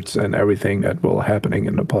rewards and everything that will happening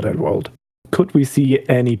in the Pothead World. Could we see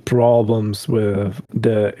any problems with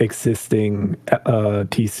the existing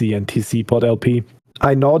TC and TC pod LP?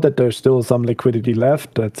 I know that there's still some liquidity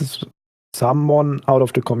left. That's someone out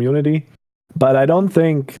of the community. But I don't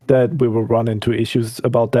think that we will run into issues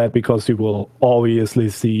about that, because we will obviously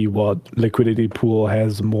see what liquidity pool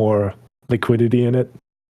has more liquidity in it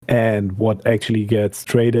and what actually gets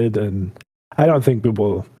traded. And I don't think we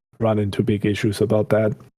will run into big issues about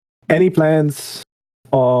that. Any plans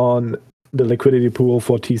on the liquidity pool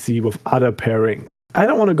for TC with other pairing? I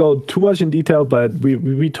don't want to go too much in detail, but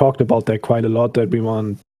we talked about that quite a lot, that we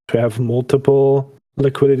want to have multiple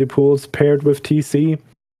liquidity pools paired with TC.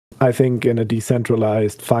 I think in a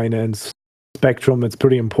decentralized finance spectrum, it's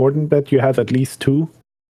pretty important that you have at least two,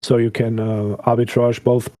 so you can arbitrage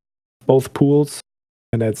both pools,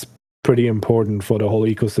 and that's pretty important for the whole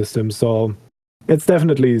ecosystem. So it's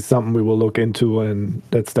definitely something we will look into, and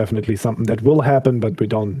that's definitely something that will happen, but we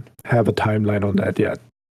don't have a timeline on that yet.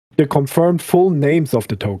 The confirmed full names of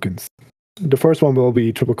the tokens. The first one will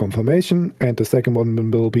be Triple Confirmation, and the second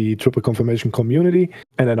one will be Triple Confirmation Community,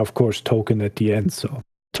 and then of course token at the end. So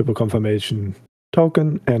Triple Confirmation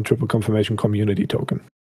Token and Triple Confirmation Community Token.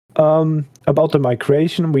 About the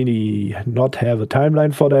migration, we not have a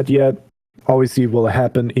timeline for that yet. Obviously, it will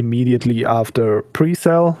happen immediately after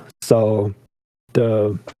pre-sale. So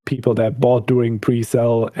the people that bought during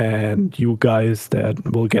pre-sale and you guys that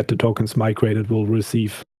will get the tokens migrated will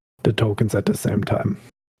receive the tokens at the same time.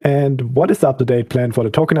 And what is the up-to-date plan for the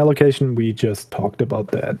token allocation? We just talked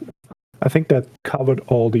about that. I think that covered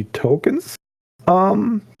all the tokens.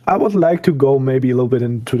 I would like to go maybe a little bit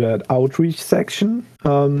into that outreach section.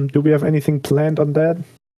 Do we have anything planned on that,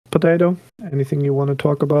 Potato? Anything you want to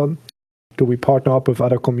talk about? Do we partner up with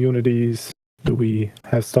other communities? Do we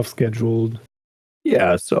have stuff scheduled?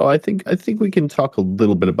 Yeah, so I think we can talk a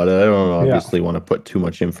little bit about it. I don't obviously want to put too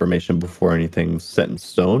much information before anything's set in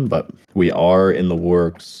stone, but we are in the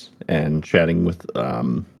works and chatting with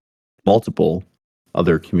multiple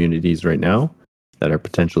other communities right now that are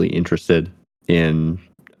potentially interested in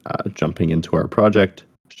jumping into our project,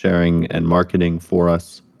 sharing and marketing for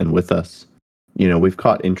us and with us. We've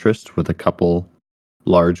caught interest with a couple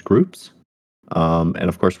large groups, and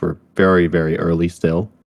of course we're very, very early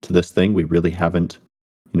still to this thing. We really haven't,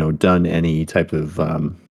 done any type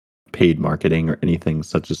of paid marketing or anything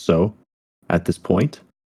such as so at this point.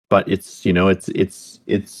 But it's in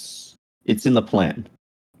the plan.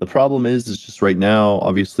 The problem is just right now,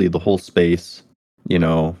 obviously the whole space,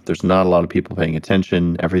 there's not a lot of people paying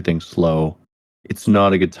attention. Everything's slow. It's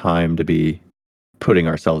not a good time to be putting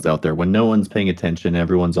ourselves out there when no one's paying attention.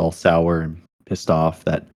 Everyone's all sour and pissed off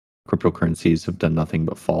that cryptocurrencies have done nothing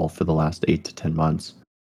but fall for the last 8 to 10 months.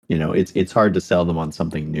 It's hard to sell them on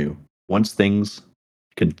something new. Once things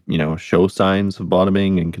can, show signs of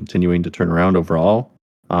bottoming and continuing to turn around overall,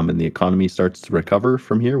 and the economy starts to recover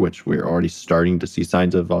from here, which we're already starting to see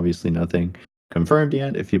signs of, obviously nothing confirmed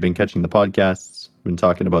yet. If you've been catching the podcasts, been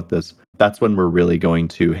talking about this, that's when we're really going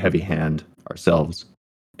to heavy hand ourselves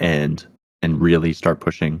and really start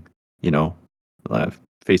pushing,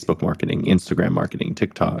 Facebook marketing, Instagram marketing,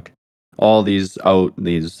 TikTok, all these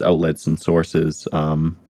outlets and sources,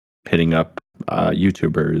 hitting up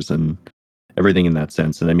YouTubers and everything in that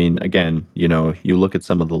sense. And I mean, again, you look at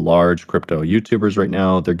some of the large crypto YouTubers right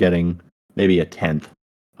now, they're getting maybe a tenth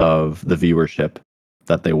of the viewership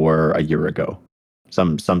that they were a year ago.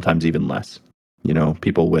 Sometimes even less.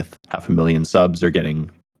 People with 500,000 subs are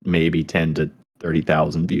getting maybe 10 to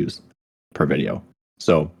 30,000 views per video.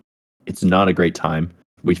 So it's not a great time.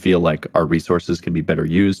 We feel like our resources can be better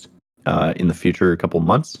used in the future, a couple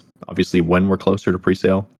months, obviously when we're closer to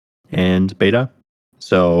pre-sale and beta.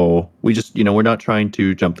 So we just, we're not trying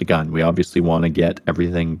to jump the gun. We obviously want to get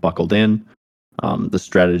everything buckled in, the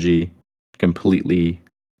strategy completely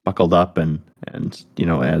buckled up and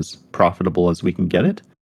as profitable as we can get it,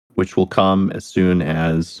 which will come as soon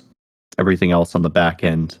as everything else on the back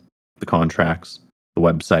end, the contracts, the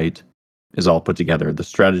website is all put together. The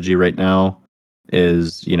strategy right now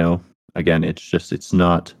is, again, it's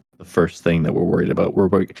not the first thing that we're worried about. We're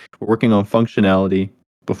working on functionality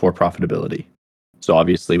before profitability. So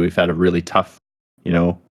obviously we've had a really tough,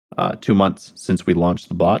 2 months since we launched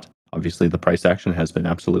the bot. Obviously the price action has been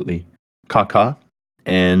absolutely caca.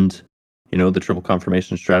 And, the triple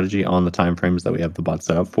confirmation strategy on the timeframes that we have the bot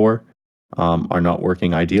set up for are not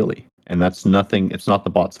working ideally. And that's nothing, it's not the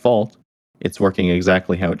bot's fault. It's working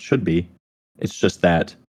exactly how it should be. It's just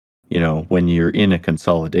that, when you're in a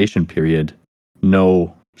consolidation period,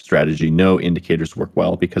 no strategy, no indicators work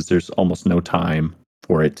well because there's almost no time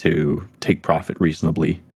for it to take profit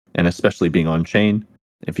reasonably. And especially being on chain,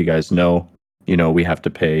 if you guys know, we have to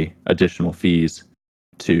pay additional fees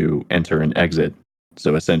to enter and exit.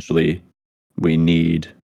 So essentially we need,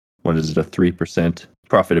 a 3%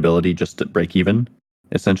 profitability just to break even,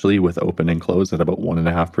 essentially with open and close at about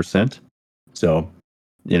 1.5%. So,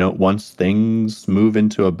 once things move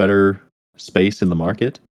into a better space in the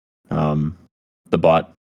market, the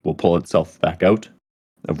bot will pull itself back out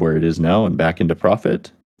of where it is now and back into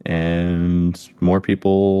profit. And more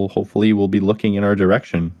people hopefully will be looking in our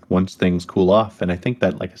direction once things cool off. And I think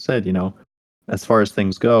that, like I said, as far as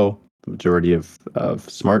things go, the majority of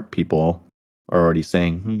smart people are already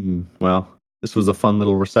saying, well, this was a fun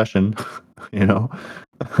little recession. There's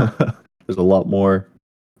a lot more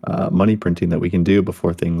money printing that we can do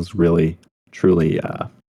before things really, truly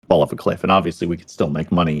fall off a cliff. And obviously we could still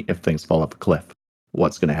make money if things fall off a cliff.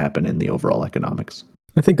 What's going to happen in the overall economics?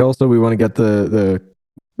 I think also we want to get the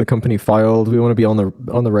company filed. We want to be on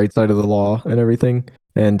the right side of the law and everything.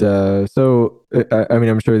 And so I mean,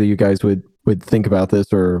 I'm sure that you guys would think about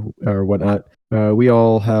this or whatnot. We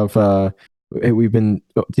all have we've been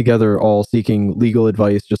together all seeking legal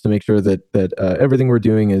advice just to make sure that everything we're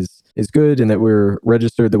doing is good and that we're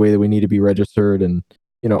registered the way that we need to be registered and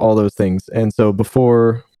all those things. And so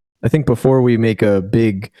before we make a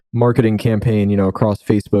big marketing campaign, across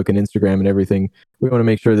Facebook and Instagram and everything, we want to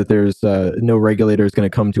make sure that there's no regulators going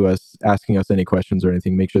to come to us asking us any questions or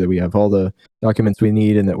anything. Make sure that we have all the documents we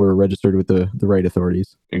need and that we're registered with the right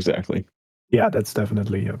authorities. Exactly. Yeah, that's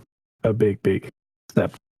definitely a big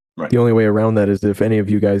step. Right. The only way around that is if any of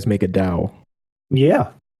you guys make a DAO. Yeah,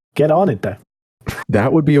 get on it then.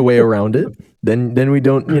 That would be a way around it. Then we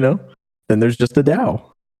don't, then there's just a DAO.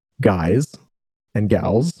 Guys and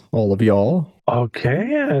gals, all of y'all.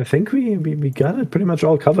 Okay, I think we got it pretty much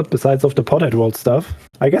all covered besides of the Pothead World stuff.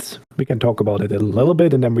 I guess we can talk about it a little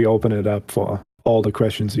bit and then we open it up for all the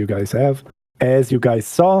questions you guys have. As you guys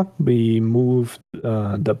saw, we moved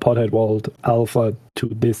the Pothead World Alpha to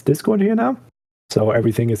this Discord here now. So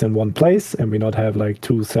everything is in one place and we not have like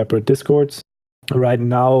two separate Discords. Right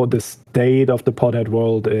now, the state of the Pothead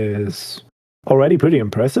World is already pretty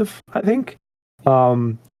impressive, I think.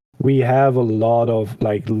 We have a lot of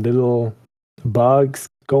like little bugs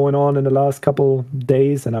going on in the last couple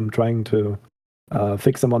days, and I'm trying to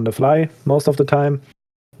fix them on the fly most of the time.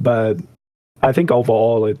 But I think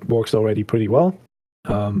overall it works already pretty well.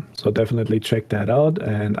 So definitely check that out,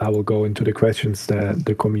 and I will go into the questions that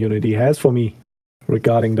the community has for me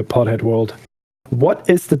regarding the Pothead World. What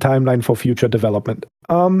is the timeline for future development?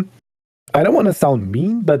 I don't want to sound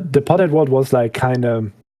mean, but the Pothead World was like kind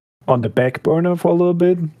of on the back burner for a little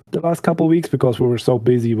bit the last couple of weeks because we were so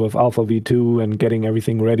busy with Alpha V2 and getting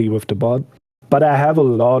everything ready with the bot. But I have a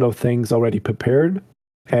lot of things already prepared.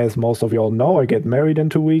 As most of you all know, I get married in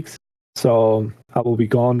 2 weeks. So I will be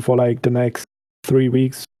gone for like the next 3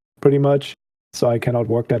 weeks, pretty much. So I cannot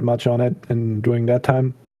work that much on it and during that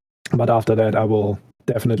time. But after that, I will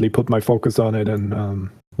definitely put my focus on it and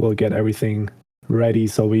we'll get everything ready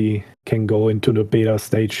so we can go into the beta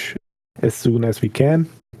stage as soon as we can.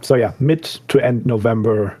 So yeah, mid to end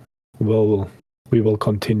November, we will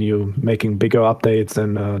continue making bigger updates,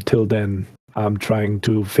 and till then, I'm trying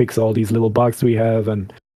to fix all these little bugs we have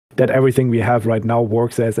and that everything we have right now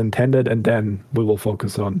works as intended, and then we will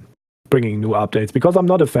focus on bringing new updates because I'm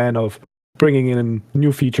not a fan of bringing in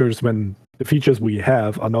new features when the features we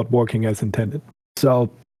have are not working as intended. So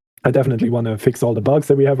I definitely want to fix all the bugs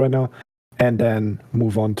that we have right now and then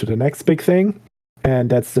move on to the next big thing. And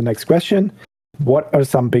that's the next question. What are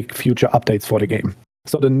some big future updates for the game?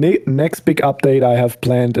 So the next big update I have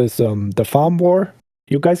planned is the farm war.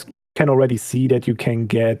 You guys can already see that you can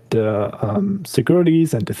get the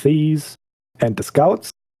securities and the thieves and the scouts.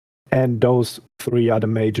 And those 3 are the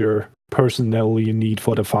major personnel you need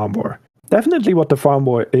for the farm war. Definitely what the farm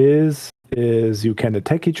war is you can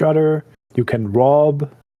attack each other, you can rob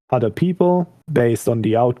other people based on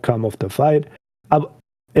the outcome of the fight.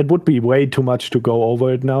 It would be way too much to go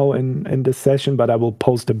over it now in this session, but I will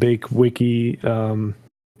post a big wiki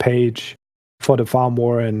page for the farm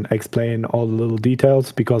war and explain all the little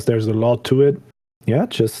details because there's a lot to it. Yeah,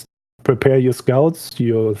 just prepare your scouts,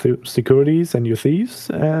 your securities, and your thieves,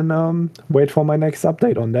 and wait for my next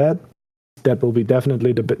update on that. That will be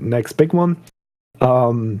definitely the next big one.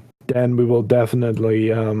 Then we will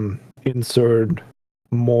definitely insert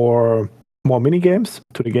more mini games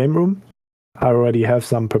to the game room. I already have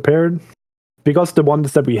some prepared because the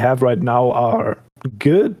ones that we have right now are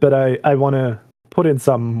good, but I want to put in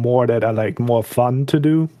some more that are like more fun to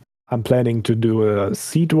do. I'm planning to do a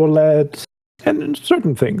seed roulette and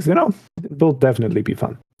certain things, it will definitely be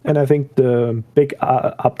fun. And I think the big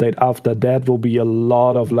update after that will be a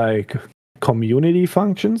lot of like community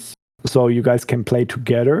functions. So you guys can play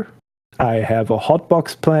together. I have a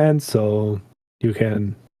hotbox planned, so you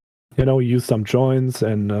can, use some joins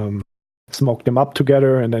and smoke them up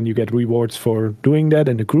together, and then you get rewards for doing that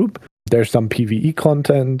in a group. There's some PvE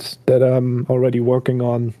content that I'm already working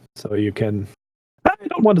on, so you can... I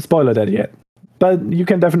don't want to spoil that yet, but you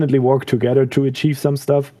can definitely work together to achieve some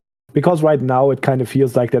stuff. Because right now it kind of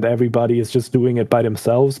feels like that everybody is just doing it by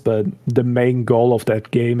themselves, but the main goal of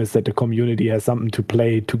that game is that the community has something to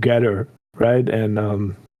play together, right?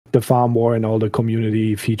 And the farm war and all the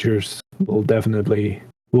community features will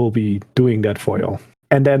be doing that for y'all.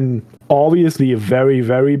 And then obviously a very,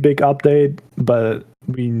 very big update, but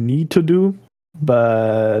we need to do,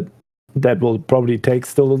 but that will probably take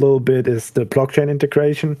still a little bit, is the blockchain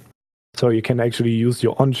integration. So you can actually use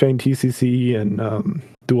your on-chain TCC and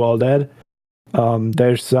do all that.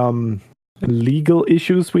 There's some legal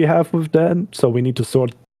issues we have with that, so we need to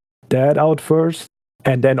sort that out first.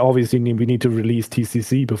 And then obviously we need to release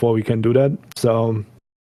TCC before we can do that. So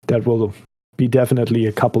that will be definitely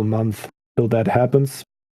a couple months till that happens.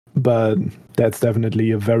 But that's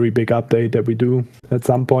definitely a very big update that we do at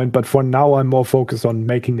some point. But for now, I'm more focused on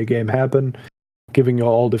making the game happen, giving you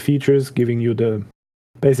all the features, giving you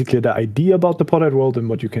basically the idea about the Pothead World and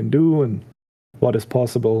what you can do and what is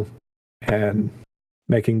possible, and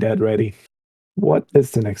making that ready. What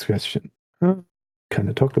is the next question? Kind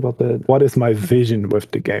of talked about that. What is my vision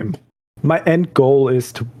with the game? My end goal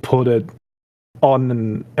is to put it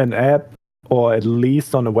on an app or at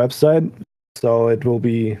least on a website. So it will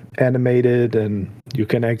be animated and you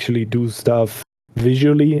can actually do stuff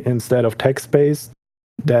visually instead of text-based.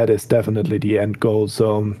 That is definitely the end goal.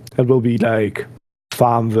 So it will be like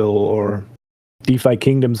Farmville or DeFi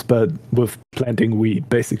Kingdoms, but with planting weed,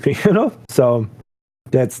 basically, So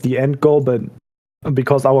that's the end goal. But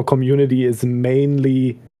because our community is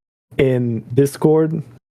mainly in Discord,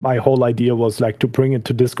 my whole idea was like to bring it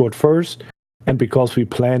to Discord first. And because we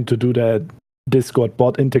plan to do that Discord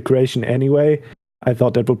bot integration anyway, I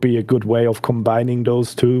thought that would be a good way of combining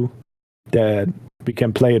those two, that we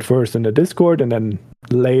can play it first in the Discord and then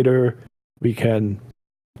later we can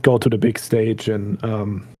go to the big stage and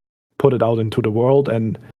put it out into the world.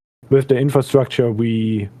 And with the infrastructure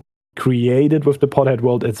we created with the Pothead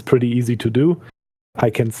World, it's pretty easy to do.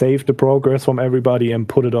 I can save the progress from everybody and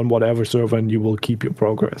put it on whatever server and you will keep your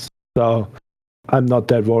progress. So I'm not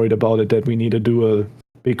that worried about it, that we need to do a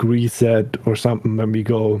big reset or something when we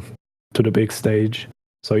go to the big stage.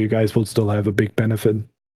 So you guys will still have a big benefit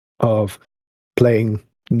of playing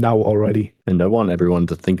now already. And I want everyone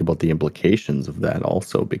to think about the implications of that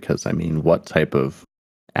also, because I mean, what type of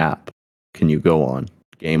app can you go on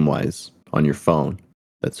game-wise on your phone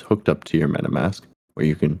that's hooked up to your MetaMask where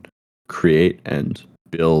you can create and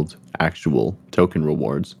build actual token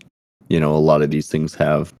rewards? A lot of these things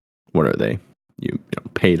have, what are they? You know,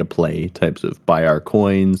 pay to play types of buy our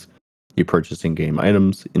coins, you purchase in-game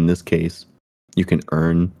items. In this case, you can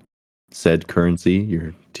earn said currency,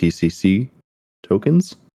 your TCC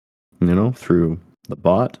tokens, through the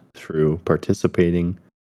bot, through participating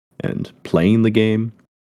and playing the game.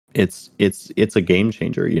 It's a game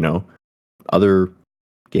changer. Other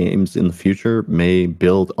games in the future may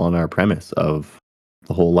build on our premise of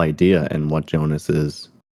the whole idea and what Jonas is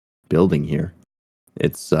building here.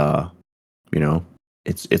 It's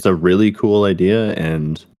it's a really cool idea,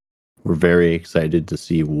 and we're very excited to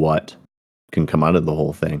see what can come out of the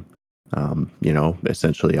whole thing.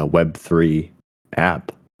 Essentially a Web3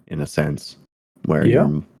 app in a sense, where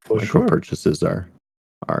your micro purchases are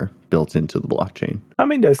built into the blockchain. I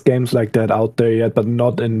mean, there's games like that out there yet, but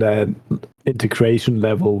not in that integration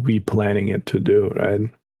level we planning it to do, right?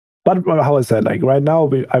 But how I said, like right now,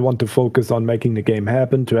 I want to focus on making the game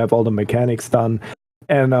happen, to have all the mechanics done,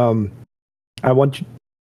 and I want.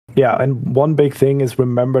 And one big thing is,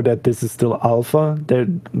 remember that this is still alpha. The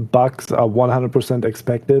bugs are 100%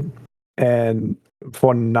 expected, and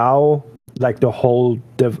for now, like the whole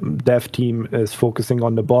dev team is focusing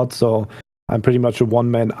on the bot, so I'm pretty much a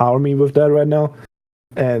one-man army with that right now.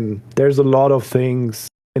 And there's a lot of things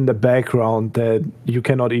in the background that you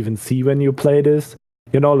cannot even see when you play this.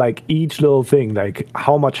 Like each little thing, like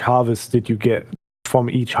how much harvest did you get from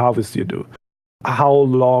each harvest you do? How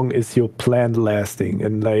long is your plant lasting?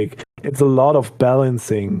 And like, it's a lot of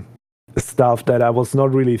balancing stuff that I was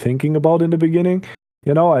not really thinking about in the beginning.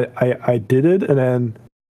 I did it, and then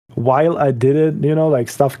while I did it, like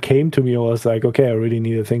stuff came to me. I was like, okay, I really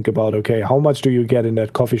need to think about, okay, how much do you get in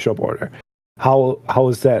that coffee shop order? How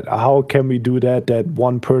is that? How can we do that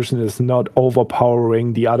one person is not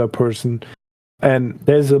overpowering the other person? And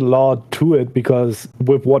there's a lot to it, because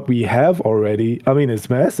with what we have already, I mean, it's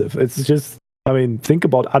massive. It's just, I mean, think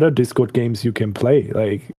about other Discord games you can play.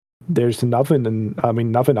 Like, there's nothing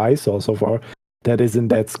I saw so far that is in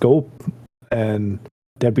that scope. And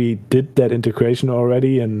that we did that integration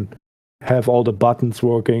already and have all the buttons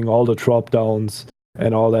working, all the drop downs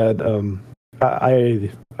and all that.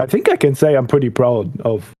 I think I can say I'm pretty proud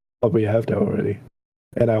of what we have there already.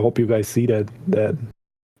 And I hope you guys see that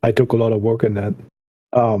I took a lot of work in that.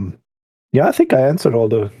 I think I answered all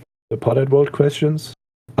the Pothead World questions.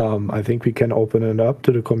 I think we can open it up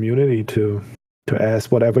to the community to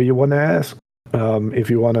ask whatever you want to ask. If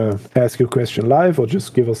you want to ask your question live or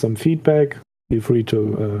just give us some feedback, feel free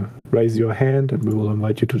to raise your hand and we will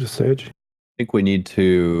invite you to the stage. I think we need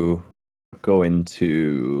to go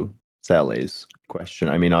into Sally's question.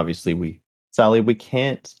 I mean, obviously, Sally, we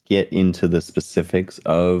can't get into the specifics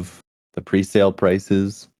of the pre-sale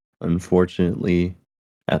prices, unfortunately,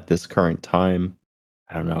 at this current time.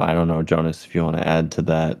 I don't know, Jonas, if you want to add to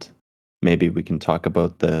that. Maybe we can talk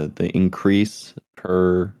about the increase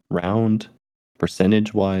per round,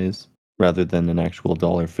 percentage-wise, rather than an actual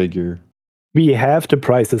dollar figure. We have the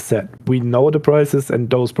prices set. We know the prices, and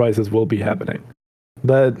those prices will be happening.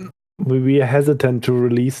 But we are hesitant to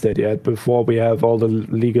release that yet before we have all the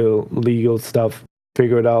legal stuff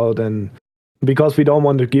figured out, and because we don't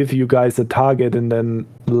want to give you guys a target and then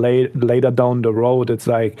later down the road it's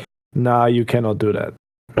like, nah, you cannot do that,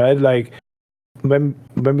 right? Like when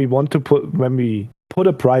we put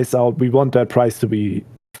a price out, we want that price to be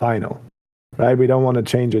final, right? We don't want to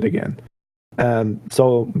change it again.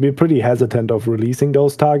 So we're pretty hesitant of releasing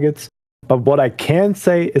those targets. But what I can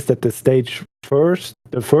say is that the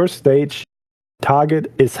first stage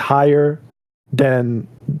target is higher than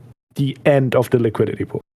the end of the liquidity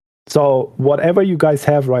pool. So whatever you guys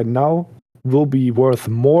have right now will be worth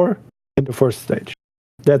more in the first stage.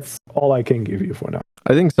 That's all I can give you for now.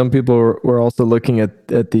 I think some people were also looking at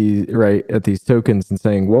these tokens and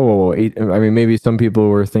saying, whoa. I mean, maybe some people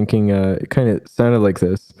were thinking, it kind of sounded like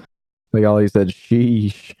this. Like Ollie said,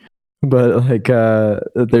 sheesh. But like,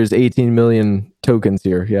 there's 18 million tokens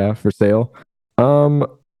here, yeah, for sale.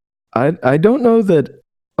 I don't know that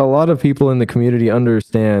a lot of people in the community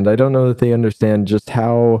understand. I don't know that they understand just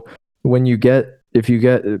how if you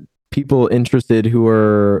get people interested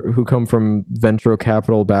who come from venture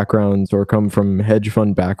capital backgrounds or come from hedge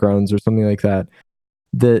fund backgrounds or something like that,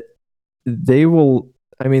 that they will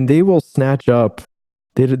snatch up.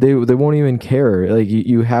 They won't even care. Like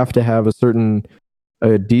you have to have a certain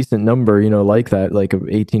a decent number, like that, like of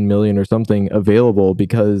 18 million or something available,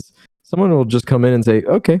 because someone will just come in and say,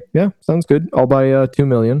 okay, yeah, sounds good. I'll buy 2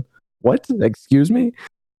 million. What? Excuse me?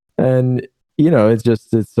 And it's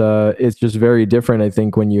just very different, I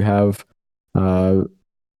think, when you have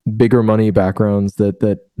bigger money backgrounds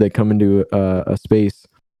that come into a space.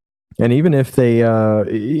 And even if they,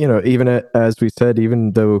 even as we said,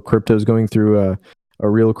 even though crypto's going through a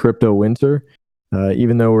real crypto winter,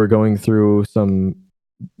 even though we're going through some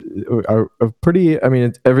a pretty, I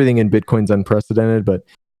mean, everything in Bitcoin's unprecedented, but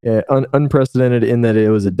unprecedented in that it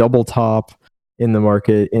was a double top in the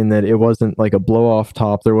market, in that it wasn't like a blow off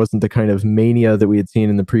top. There wasn't the kind of mania that we had seen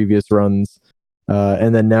in the previous runs.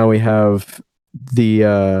 And then now we have the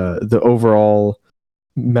overall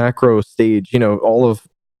macro stage, all of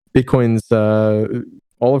Bitcoin's,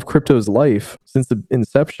 all of crypto's life since the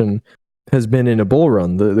inception has been in a bull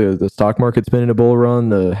run. The stock market's been in a bull run.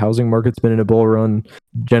 The housing market's been in a bull run.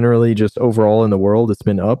 Generally, just overall in the world, it's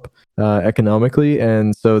been up economically.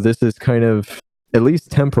 And so this is kind of, at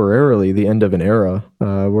least temporarily, the end of an era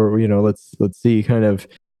where, let's see kind of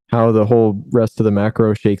how the whole rest of the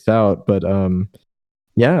macro shakes out. But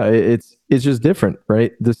yeah, it's just different,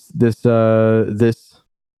 right? This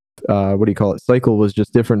what do you call it? Cycle was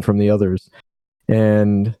just different from the others.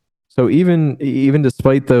 And so even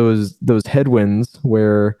despite those headwinds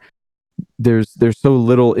where there's so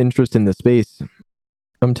little interest in the space,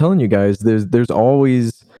 I'm telling you guys, there's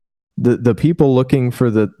always the people looking for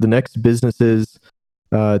the next businesses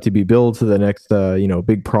to be built, to the next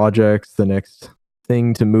big projects, the next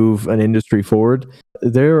thing to move an industry forward.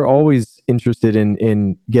 They're always interested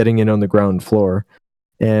in getting in on the ground floor.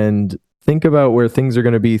 And think about where things are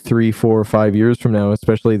going to be 3, 4, 5 years from now,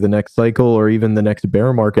 especially the next cycle or even the next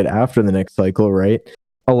bear market after the next cycle, right?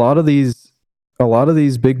 A lot of these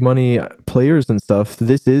big money players and stuff,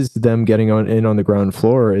 this is them getting in on the ground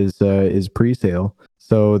floor is pre-sale.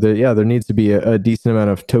 So there needs to be a decent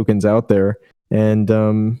amount of tokens out there, and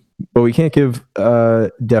but we can't give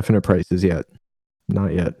definite prices yet,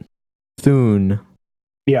 not yet. Thune.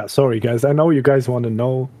 Yeah, sorry guys. I know you guys want to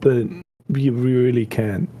know, but we really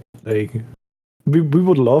can't. Like, we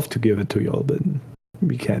would love to give it to y'all, but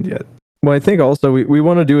we can't yet. Well, I think also we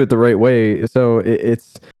want to do it the right way. So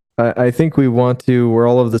it's I think we're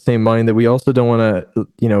all of the same mind that we also don't want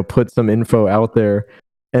to, put some info out there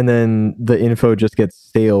and then the info just gets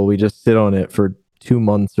stale. We just sit on it for 2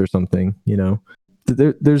 months or something,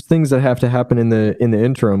 There's things that have to happen in the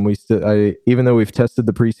interim. Even though we've tested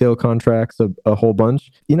the pre-sale contracts a whole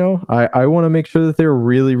bunch, I want to make sure that they're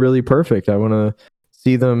really, really perfect. I want to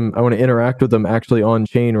see them. I want to interact with them actually on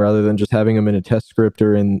chain rather than just having them in a test script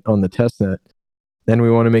or on the testnet. Then we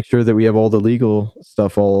want to make sure that we have all the legal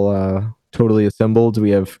stuff all totally assembled.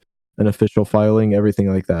 We have an official filing, everything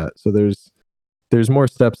like that. So there's more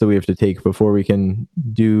steps that we have to take before we can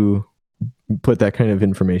put that kind of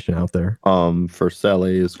information out there. For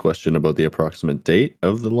Sally's question about the approximate date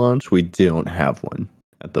of the launch, we don't have one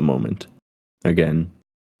at the moment. Again,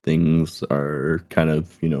 things are kind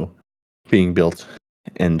of, being built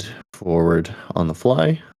and forward on the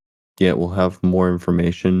fly. Yeah, we'll have more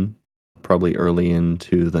information probably early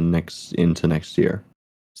into next year.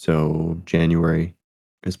 So January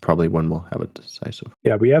is probably when we'll have it decisive.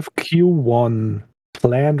 Yeah, we have Q1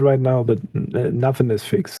 planned right now, but nothing is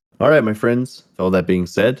fixed. All right, my friends. With all that being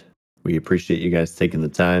said, we appreciate you guys taking the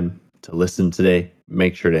time to listen today.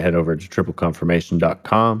 Make sure to head over to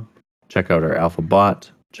tripleconfirmation.com, check out our alpha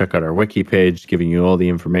bot, check out our wiki page, giving you all the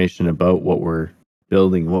information about what we're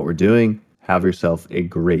building and what we're doing. Have yourself a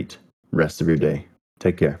great rest of your day.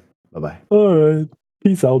 Take care. Bye-bye. All right.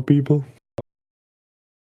 Peace out, people.